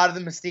think a lot of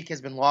the mystique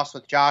has been lost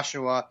with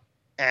Joshua.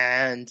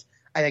 And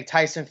I think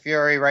Tyson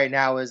Fury right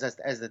now is as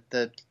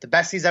the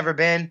best he's ever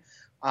been.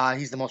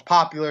 He's the most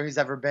popular he's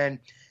ever been.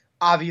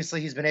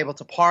 Obviously, he's been able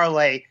to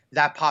parlay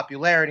that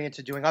popularity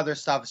into doing other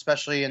stuff,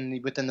 especially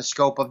within the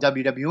scope of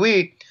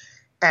WWE.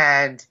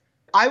 And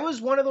I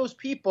was one of those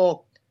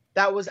people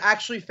that was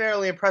actually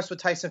fairly impressed with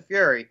Tyson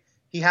Fury.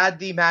 He had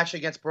the match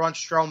against Braun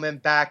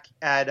Strowman back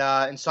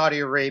in Saudi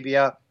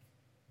Arabia.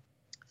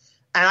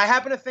 And I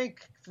happen to think,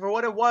 for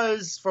what it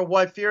was, for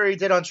what Fury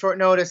did on short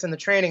notice and the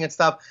training and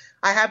stuff,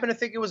 I happen to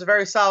think it was a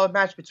very solid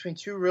match between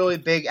two really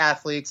big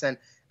athletes. And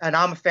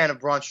I'm a fan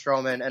of Braun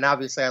Strowman, and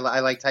obviously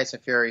I like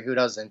Tyson Fury. Who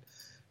doesn't?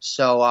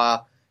 So,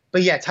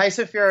 but yeah,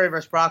 Tyson Fury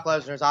versus Brock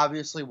Lesnar is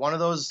obviously one of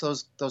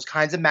those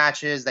kinds of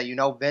matches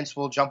that Vince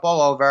will jump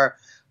all over.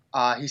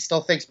 He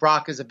still thinks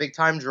Brock is a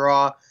big-time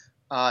draw.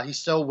 He's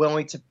still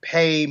willing to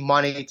pay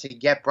money to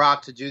get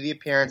Brock to do the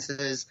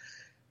appearances.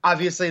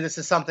 Obviously, this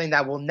is something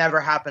that will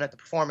never happen at the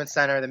Performance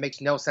Center. That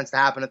makes no sense to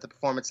happen at the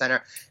Performance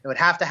Center. It would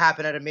have to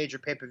happen at a major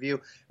pay-per-view.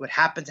 It would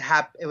have to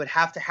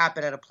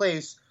happen at a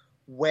place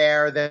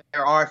where there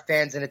are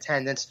fans in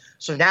attendance.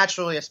 So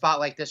naturally, a spot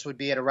like this would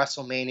be at a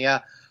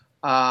WrestleMania.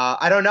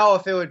 I don't know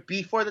if it would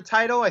be for the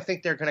title. I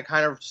think they're going to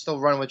kind of still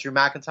run with Drew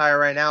McIntyre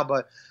right now,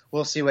 but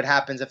we'll see what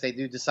happens if they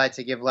do decide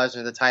to give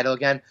Lesnar the title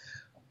again.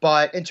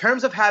 But in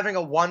terms of having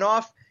a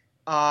one-off,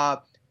 I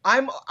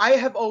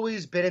have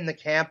always been in the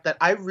camp that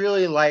I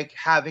really like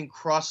having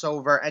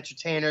crossover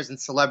entertainers and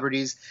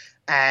celebrities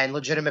and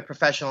legitimate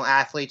professional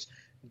athletes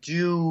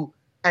do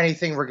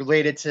anything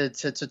related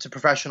to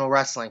professional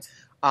wrestling.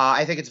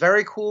 I think it's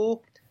very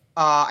cool.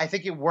 I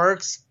think it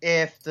works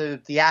if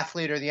the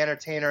athlete or the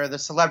entertainer or the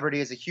celebrity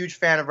is a huge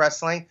fan of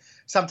wrestling.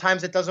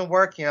 Sometimes it doesn't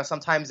work.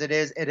 Sometimes it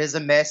is a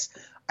miss.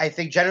 I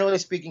think generally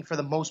speaking, for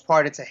the most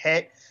part, it's a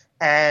hit.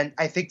 And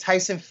I think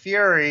Tyson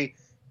Fury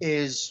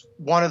is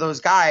one of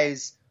those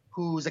guys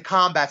who's a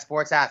combat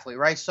sports athlete,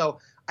 right? So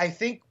I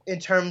think in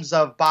terms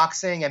of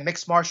boxing and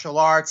mixed martial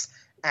arts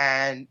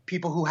and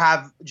people who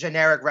have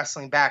generic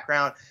wrestling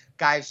background,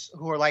 guys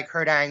who are like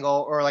Kurt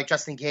Angle or like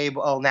Justin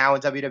Gable now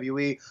in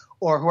WWE,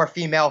 or who are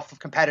female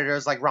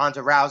competitors like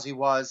Ronda Rousey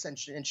was and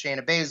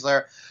Shayna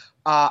Baszler.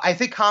 I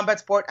think combat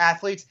sport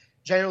athletes,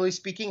 generally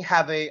speaking,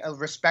 have a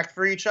respect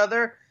for each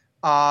other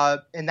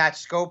in that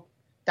scope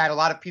that a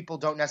lot of people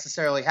don't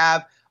necessarily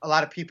have. A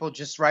lot of people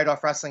just write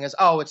off wrestling as,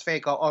 oh, it's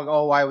fake.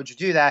 Oh, why would you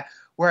do that?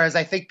 Whereas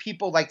I think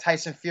people like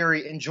Tyson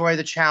Fury enjoy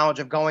the challenge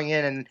of going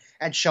in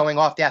and showing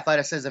off the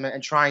athleticism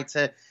and trying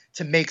to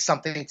make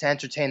something to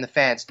entertain the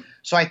fans.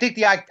 So I think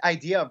the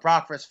idea of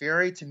Brock versus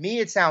Fury, to me,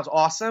 it sounds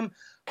awesome.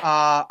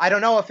 I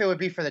don't know if it would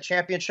be for the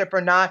championship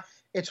or not.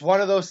 It's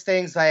one of those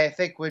things that I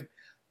think would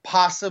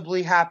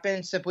possibly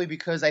happen simply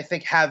because I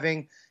think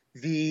having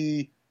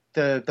the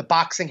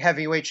boxing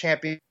heavyweight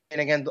champion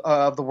again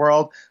of the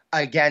world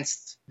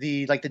against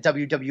the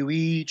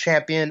WWE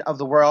champion of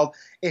the world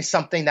is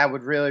something that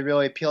would really,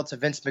 really appeal to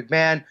Vince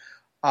McMahon.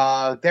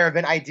 There have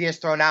been ideas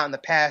thrown out in the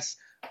past,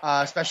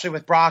 especially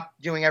with Brock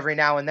doing every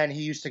now and then.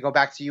 He used to go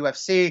back to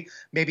UFC,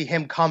 maybe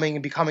him coming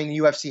and becoming the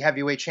UFC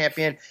heavyweight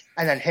champion,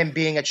 and then him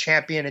being a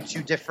champion in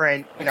two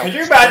different, Can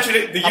you imagine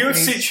it? The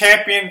UFC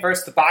champion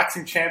versus the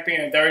boxing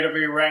champion in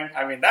WWE ring?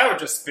 I mean, that would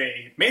just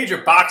be major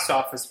box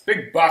office,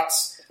 big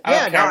bucks.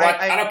 I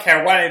don't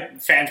care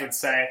what fans would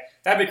say.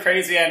 That'd be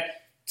crazy. And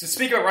to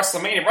speak about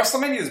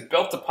WrestleMania is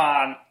built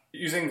upon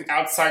using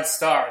outside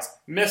stars.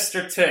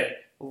 Mr. T,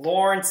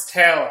 Lawrence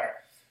Taylor,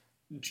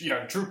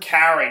 Drew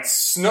Carey,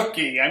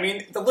 Snooki. I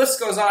mean, the list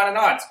goes on and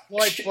on.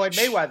 Floyd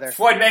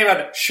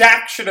Mayweather.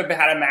 Shaq should have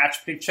had a match,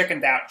 but he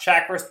chickened out.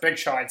 Shaq versus Big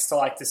Show, I'd still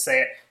like to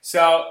say it.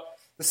 So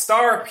the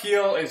star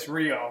appeal is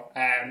real.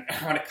 And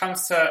when it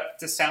comes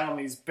to selling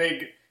these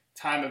big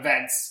time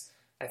events,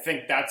 I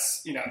think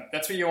that's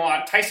what you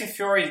want. Tyson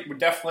Fury would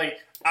definitely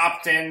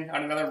opt in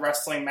on another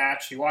wrestling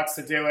match. He wants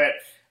to do it.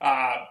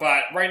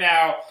 But right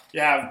now,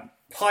 you have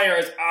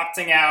players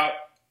opting out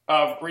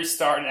of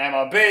restart in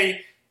MLB,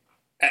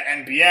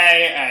 NBA,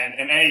 and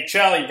in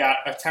NHL. You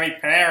got Artemi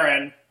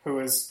Panarin, who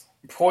is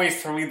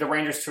poised to lead the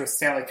Rangers to a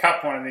Stanley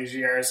Cup one of these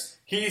years.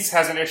 He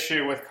has an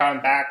issue with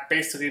coming back,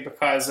 basically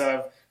because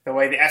of the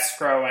way the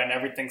escrow and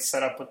everything's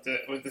set up with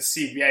the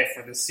CBA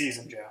for this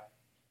season, Joe.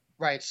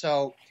 Right.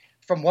 So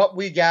from what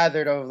we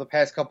gathered over the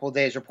past couple of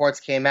days, reports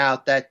came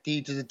out that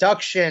the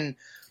deduction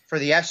for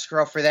the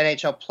escrow for the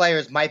NHL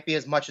players might be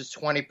as much as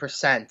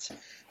 20%.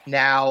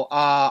 Now,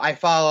 I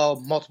follow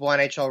multiple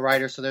NHL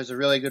writers, so there's a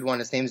really good one.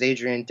 His name's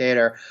Adrian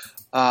Dater.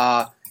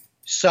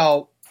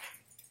 So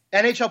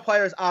NHL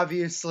players,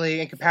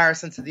 obviously, in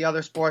comparison to the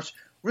other sports,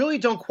 really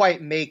don't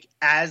quite make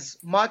as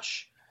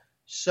much.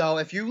 So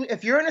if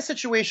you're in a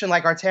situation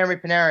like Artemi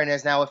Panarin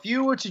is now, if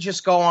you were to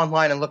just go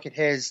online and look at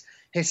his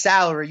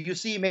salary, you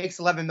see he makes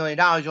 $11 million.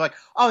 You're like,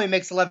 oh, he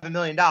makes $11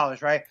 million,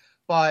 right?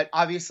 But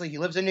obviously he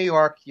lives in New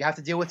York. You have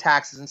to deal with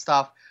taxes and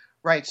stuff,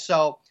 right?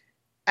 So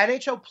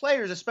NHL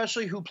players,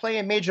 especially who play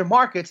in major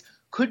markets,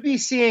 could be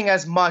seeing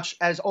as much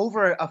as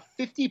over a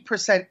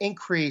 50%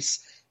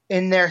 increase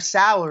in their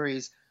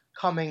salaries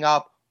coming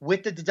up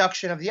with the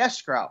deduction of the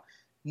escrow.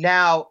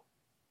 Now,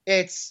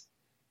 it's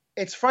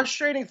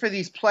frustrating for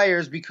these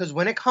players because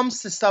when it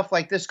comes to stuff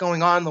like this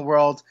going on in the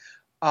world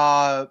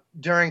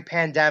during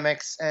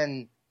pandemics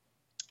and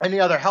any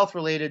other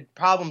health-related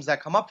problems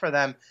that come up for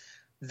them,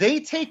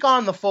 they take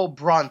on the full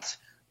brunt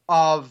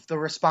of the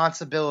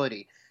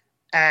responsibility.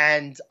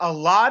 And a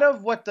lot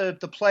of what the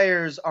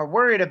players are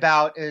worried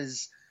about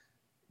is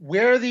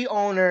where the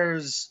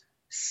owners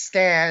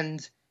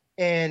stand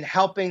in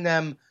helping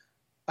them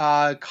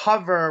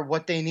cover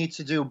what they need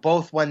to do,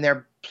 both when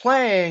they're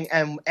playing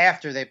and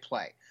after they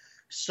play.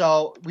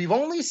 So we've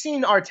only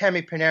seen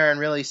Artemi Panarin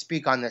really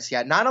speak on this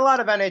yet. Not a lot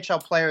of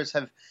NHL players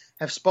have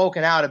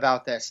spoken out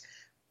about this.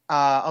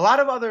 A lot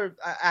of other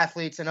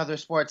athletes in other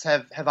sports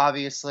have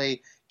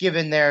obviously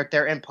given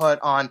their input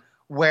on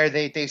where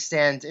they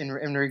stand in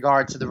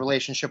regard to the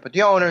relationship with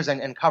the owners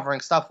and covering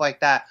stuff like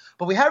that.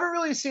 But we haven't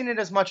really seen it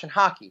as much in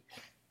hockey.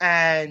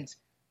 And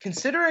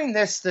considering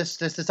this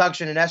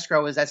deduction in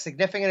escrow is as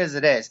significant as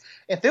it is,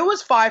 if it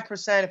was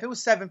 5%, if it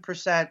was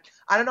 7%,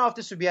 I don't know if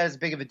this would be as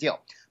big of a deal.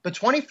 But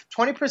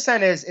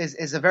 20%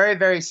 is a very,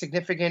 very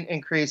significant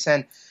increase.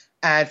 And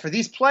for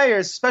these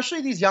players,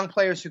 especially these young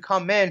players who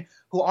come in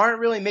who aren't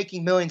really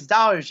making millions of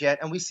dollars yet,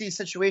 and we see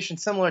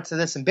situations similar to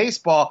this in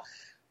baseball,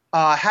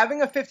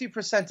 having a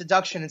 50%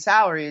 deduction in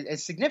salary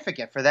is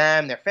significant for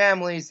them, their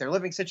families, their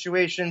living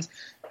situations,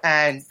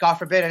 and God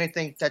forbid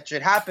anything that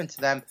should happen to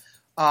them.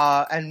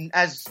 And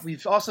as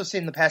we've also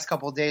seen in the past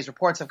couple of days,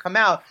 reports have come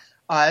out,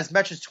 as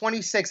much as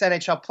 26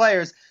 NHL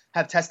players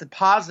have tested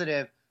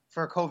positive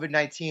for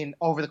COVID-19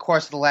 over the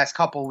course of the last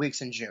couple of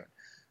weeks in June.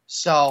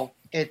 So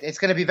it's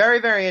going to be very,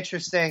 very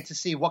interesting to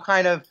see what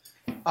kind of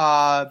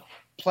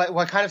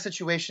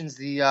situations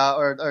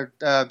or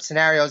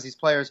scenarios these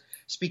players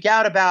speak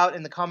out about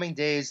in the coming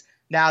days.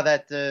 Now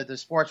that the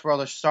sports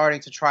world is starting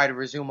to try to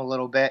resume a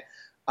little bit,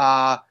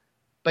 but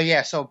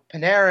yeah. So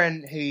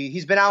Panarin,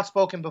 he's been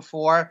outspoken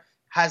before,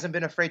 hasn't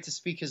been afraid to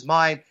speak his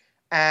mind,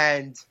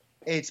 and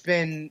it's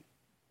been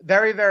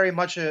very, very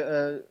much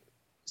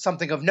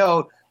something of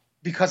note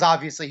because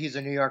obviously he's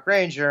a New York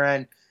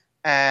Ranger,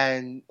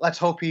 and let's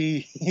hope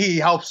he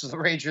helps the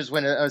Rangers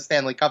win a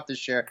Stanley Cup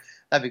this year.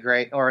 That'd be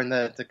great, or in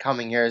the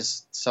coming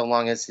years, so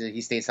long as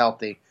he stays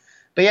healthy.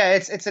 But yeah,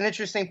 it's an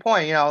interesting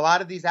point. You know, a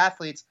lot of these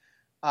athletes,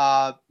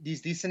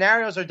 these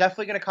scenarios are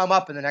definitely going to come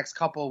up in the next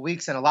couple of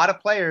weeks, and a lot of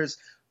players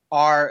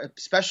are,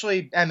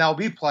 especially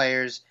MLB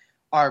players,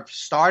 are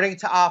starting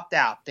to opt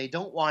out. They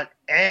don't want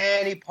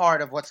any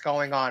part of what's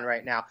going on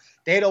right now.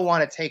 They don't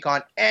want to take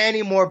on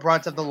any more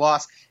brunt of the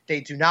loss.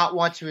 They do not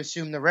want to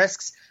assume the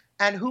risks.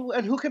 And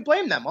who can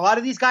blame them? A lot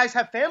of these guys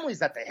have families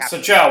that they have.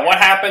 So, Joe, what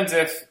happens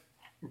if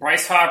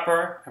Bryce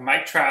Harper and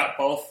Mike Trout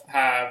both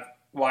have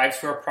wives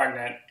who are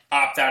pregnant,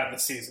 opt out of the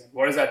season?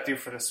 What does that do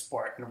for the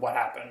sport, and what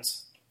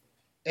happens?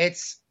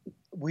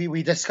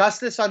 We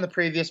discussed this on the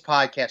previous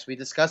podcast. We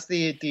discussed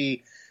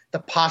the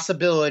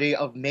possibility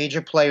of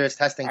major players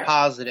testing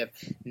positive.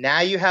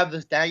 Now you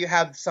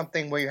have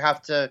something where you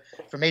have to,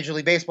 for Major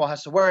League Baseball,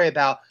 has to worry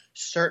about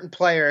certain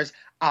players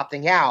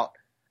opting out.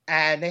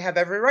 And they have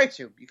every right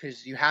to,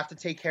 because you have to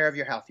take care of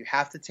your health. You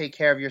have to take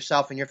care of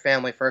yourself and your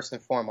family first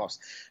and foremost.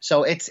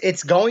 So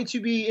it's going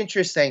to be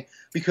interesting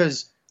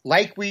because,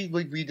 like we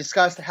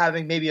discussed,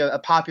 having maybe a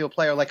popular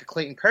player like a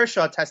Clayton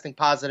Kershaw testing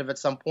positive at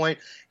some point,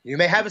 you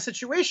may have a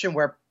situation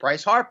where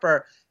Bryce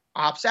Harper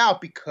opts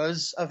out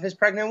because of his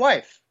pregnant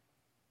wife.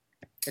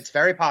 It's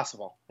very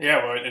possible.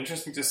 Yeah, well,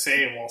 interesting to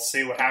see, and we'll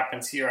see what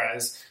happens here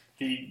as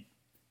the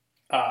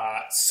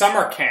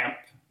summer camp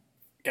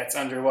gets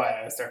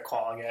underway, as they're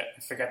calling it.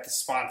 I forget the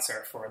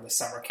sponsor for the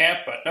summer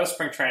camp, but no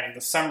spring training.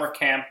 The summer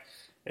camp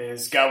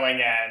is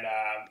going, and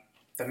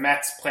the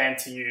Mets plan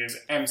to use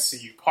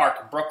MCU Park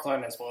in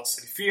Brooklyn as well as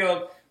Citi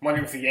Field. I'm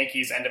wondering if the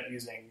Yankees end up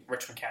using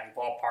Richmond County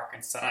Ballpark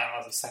in Staten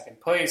Island as a second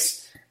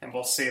place, and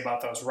we'll see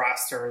about those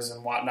rosters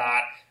and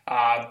whatnot.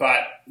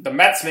 But the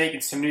Mets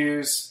making some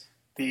news.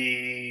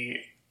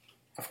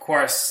 Of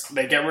course,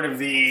 they get rid of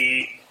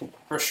the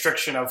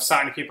restriction of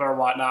signing people or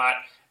whatnot,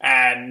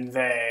 and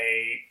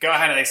they go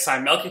ahead and they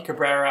sign Melky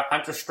Cabrera,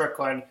 Hunter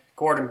Strickland,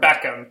 Gordon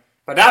Beckham,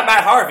 but not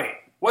Matt Harvey.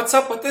 What's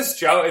up with this,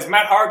 Joe? Is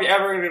Matt Harvey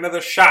ever going to get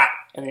another shot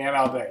in the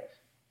MLB?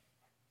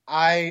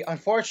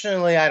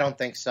 Unfortunately, I don't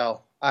think so.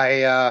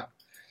 I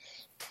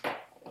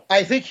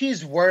think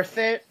he's worth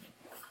it.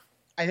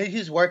 I think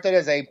he's worth it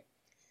as a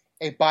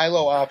buy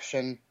low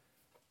option.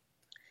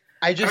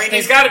 I mean,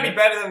 he's got to be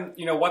better than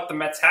what the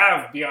Mets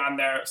have beyond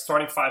their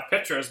starting five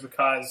pitchers,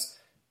 because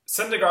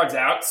Syndergaard's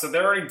out, so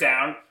they're already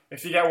down.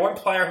 If you get one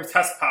player who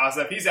tests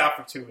positive, he's out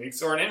for 2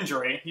 weeks, or an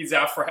injury, he's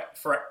out for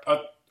a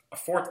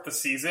fourth of the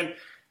season,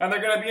 and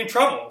they're going to be in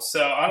trouble.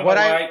 So I don't know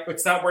why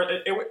it's not worth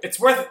it. It's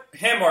worth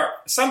him, or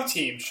some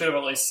team should have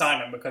at least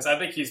signed him, because I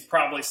think he's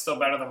probably still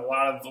better than a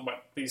lot of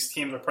what these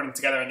teams are putting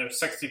together in their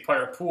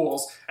 60-player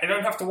pools. And you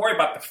don't have to worry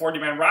about the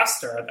 40-man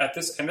roster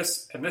in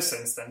this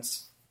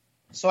instance.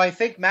 So I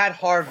think Matt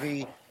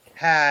Harvey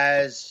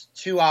has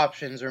two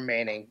options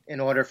remaining in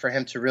order for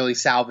him to really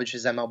salvage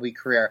his MLB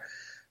career.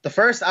 The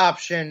first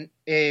option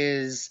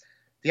is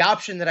the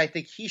option that I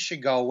think he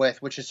should go with,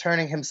 which is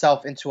turning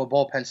himself into a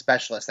bullpen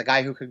specialist, a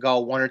guy who could go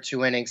 1 or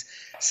 2 innings,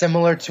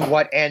 similar to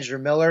what Andrew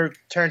Miller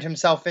turned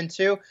himself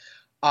into.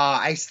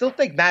 I still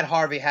think Matt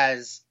Harvey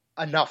has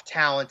enough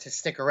talent to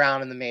stick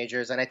around in the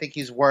majors, and I think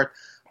he's worth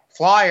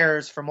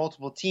flyers for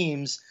multiple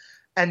teams.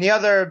 And the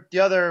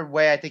other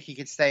way I think he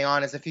could stay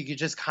on is if he could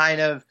just kind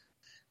of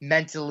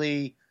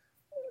mentally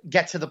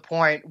get to the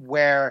point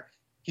where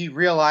he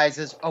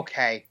realizes,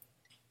 okay,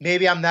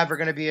 maybe I'm never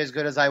going to be as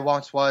good as I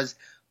once was,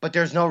 but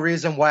there's no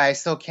reason why I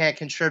still can't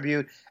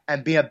contribute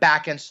and be a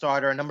back-end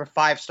starter, a number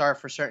 5 star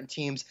for certain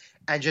teams,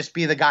 and just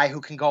be the guy who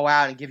can go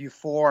out and give you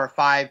 4 or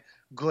 5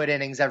 good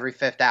innings every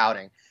 5th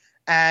outing.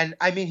 And,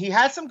 I mean, he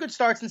had some good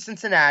starts in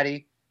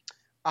Cincinnati.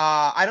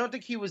 I don't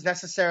think he was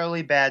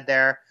necessarily bad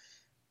there.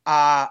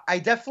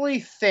 I definitely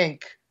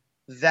think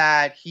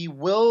that he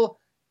will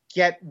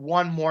get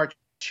one more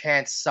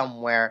chance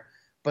somewhere,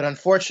 but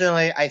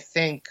unfortunately, I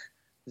think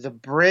the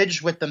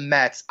bridge with the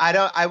Mets,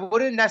 I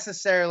wouldn't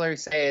necessarily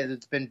say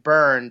it's been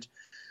burned,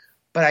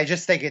 but I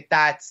just think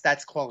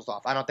that's closed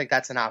off. I don't think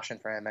that's an option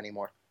for him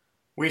anymore.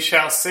 We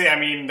shall see. I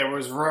mean, there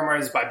was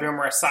rumors by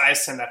Boomer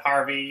Esiason that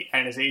Harvey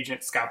and his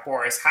agent Scott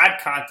Boras had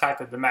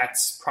contacted the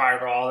Mets prior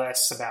to all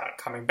this about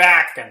coming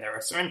back, and there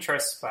was some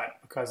interest, but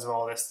because of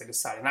all this, they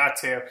decided not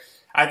to.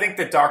 I think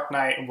the Dark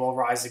Knight will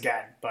rise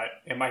again, but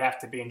it might have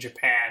to be in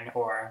Japan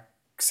or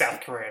South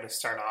Korea to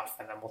start off,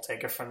 and then we'll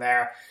take it from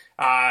there.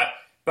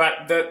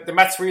 But the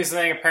Mets'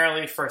 reasoning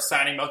apparently for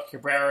signing Melky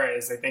Cabrera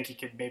is they think he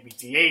could maybe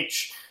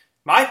DH.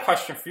 My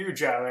question for you,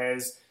 Joe,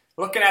 is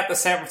looking at the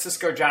San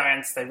Francisco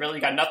Giants, they really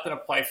got nothing to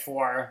play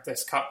for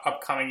this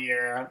upcoming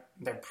year.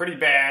 They're pretty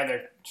bad.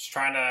 They're just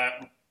trying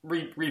to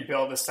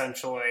rebuild,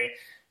 essentially.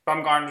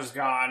 Bumgarner's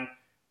gone.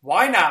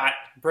 Why not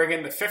bring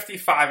in the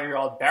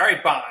 55-year-old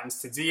Barry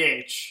Bonds to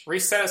DH,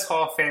 reset his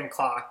Hall of Fame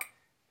clock,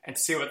 and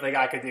see what the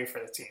guy could do for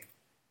the team?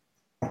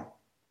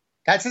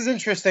 That's as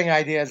interesting an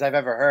idea as I've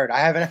ever heard. I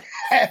haven't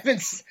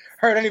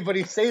heard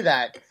anybody say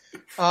that.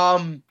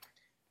 I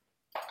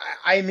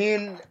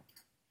mean,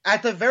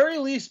 at the very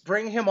least,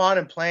 bring him on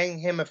and playing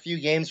him a few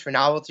games for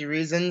novelty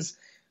reasons.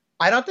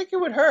 I don't think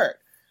it would hurt.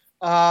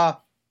 I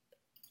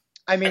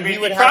mean, he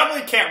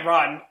probably can't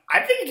run. I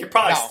think he could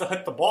probably still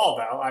hit the ball,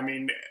 though. I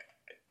mean,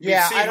 we've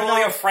seen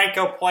Julio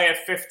Franco play at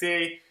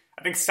 50.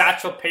 I think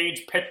Satchel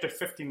Paige pitched at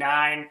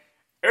 59.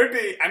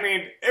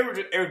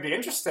 It would be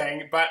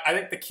interesting, but I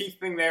think the key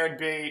thing there would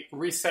be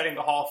resetting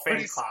the Hall of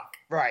Fame clock.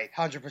 Right,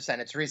 100%.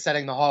 It's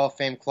resetting the Hall of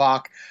Fame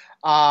clock.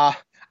 I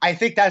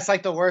think that's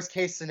like the worst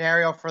case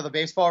scenario for the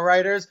baseball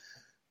writers,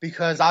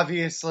 because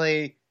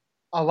obviously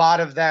a lot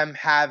of them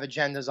have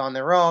agendas on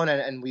their own,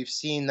 and we've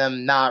seen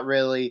them not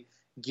really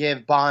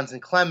give Bonds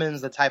and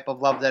Clemens the type of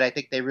love that I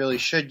think they really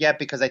should get,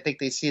 because I think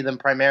they see them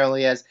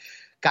primarily as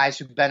guys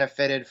who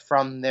benefited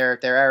from their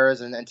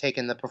errors and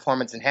taking the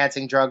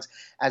performance-enhancing drugs,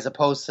 as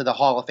opposed to the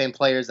Hall of Fame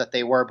players that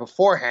they were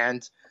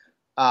beforehand.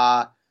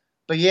 But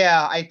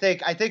yeah, I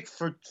think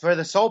for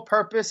the sole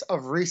purpose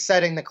of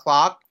resetting the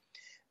clock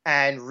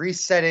and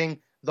resetting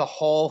the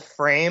whole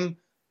frame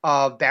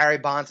of Barry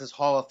Bonds'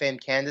 Hall of Fame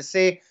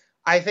candidacy,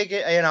 I think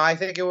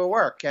it would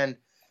work.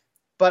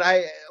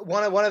 But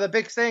one of the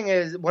big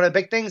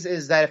things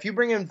is that if you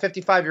bring in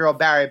 55-year-old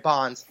Barry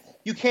Bonds,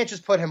 you can't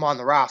just put him on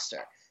the roster.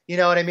 You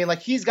know what I mean?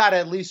 Like, he's got to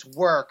at least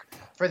work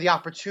for the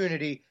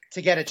opportunity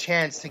to get a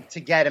chance to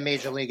get a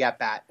major league at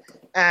bat.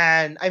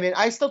 And, I mean,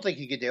 I still think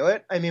he could do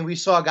it. I mean, we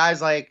saw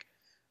guys like,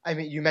 I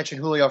mean, you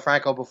mentioned Julio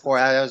Franco before.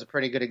 That was a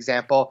pretty good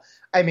example.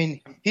 I mean,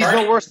 he's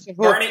no worse than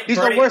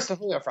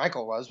Julio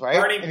Franco was,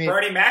 right?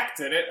 Bernie Mac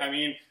did it. I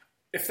mean,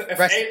 if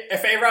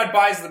A-Rod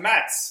buys the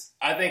Mets,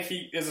 I think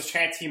there's a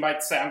chance he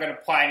might say, I'm going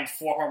to play, I need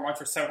 4 home runs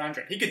for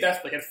 700. He could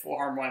definitely hit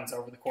 4 home runs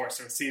over the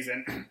course of a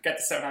season, get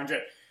to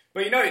 700.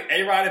 But,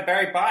 A-Rod and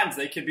Barry Bonds,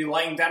 they could be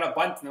laying down a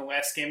bunt in the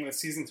last game of the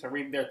season to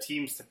lead their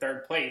teams to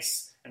third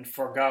place and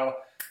forego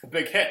a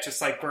big hit,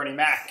 just like Bernie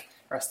Mac.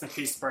 Rest in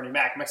peace, Bernie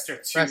Mac, Mr.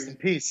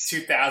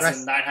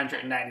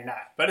 2,999.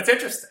 But it's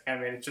interesting. I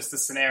mean, it's just a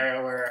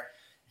scenario where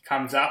it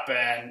comes up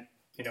and,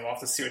 we'll have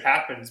to see what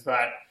happens.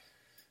 But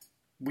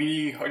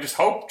we just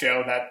hope,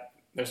 Joe, that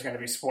there's going to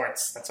be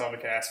sports. That's all we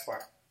can ask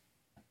for.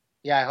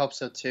 Yeah, I hope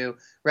so, too.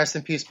 Rest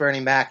in peace, Bernie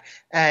Mac.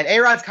 And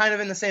A-Rod's kind of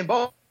in the same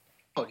boat.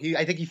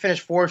 I think he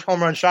finished 4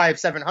 home runs shy of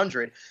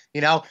 700.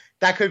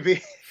 That could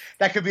be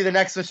the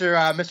next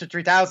Mr.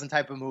 3000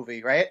 type of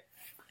movie, right?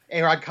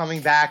 A-Rod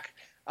coming back.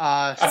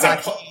 As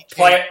a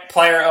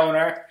player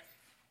owner.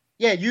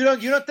 Yeah, you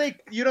don't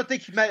think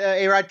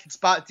A-Rod could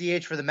spot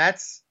DH for the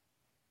Mets?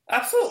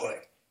 Absolutely.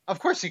 Of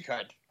course he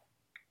could.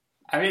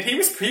 I mean, he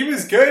was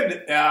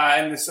good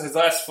in his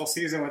last full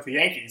season with the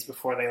Yankees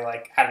before they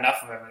had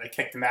enough of him and they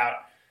kicked him out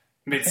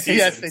mid-season.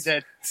 Yes, they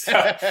did. So,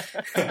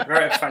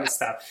 very funny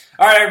stuff.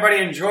 All right,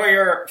 everybody, enjoy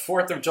your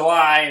 4th of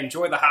July.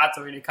 Enjoy the hot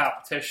dog eating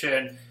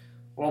competition.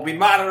 We'll be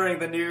monitoring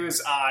the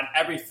news on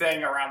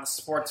everything around the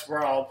sports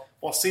world.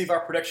 We'll see if our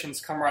predictions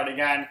come right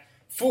again.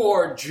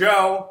 For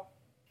Joe,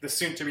 the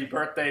soon-to-be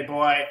birthday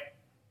boy,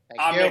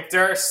 I'm Nick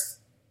Durst,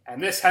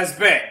 and this has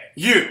been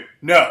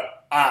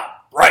I'm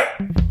Right.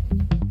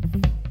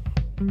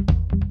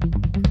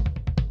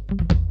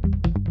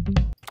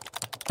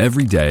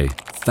 Every day,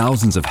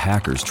 thousands of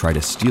hackers try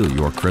to steal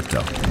your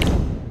crypto.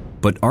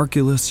 But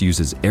Arculus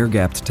uses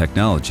air-gapped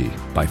technology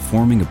by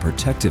forming a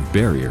protective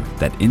barrier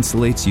that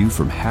insulates you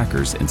from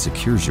hackers and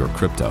secures your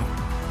crypto.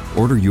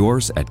 Order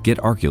yours at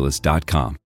getarculus.com.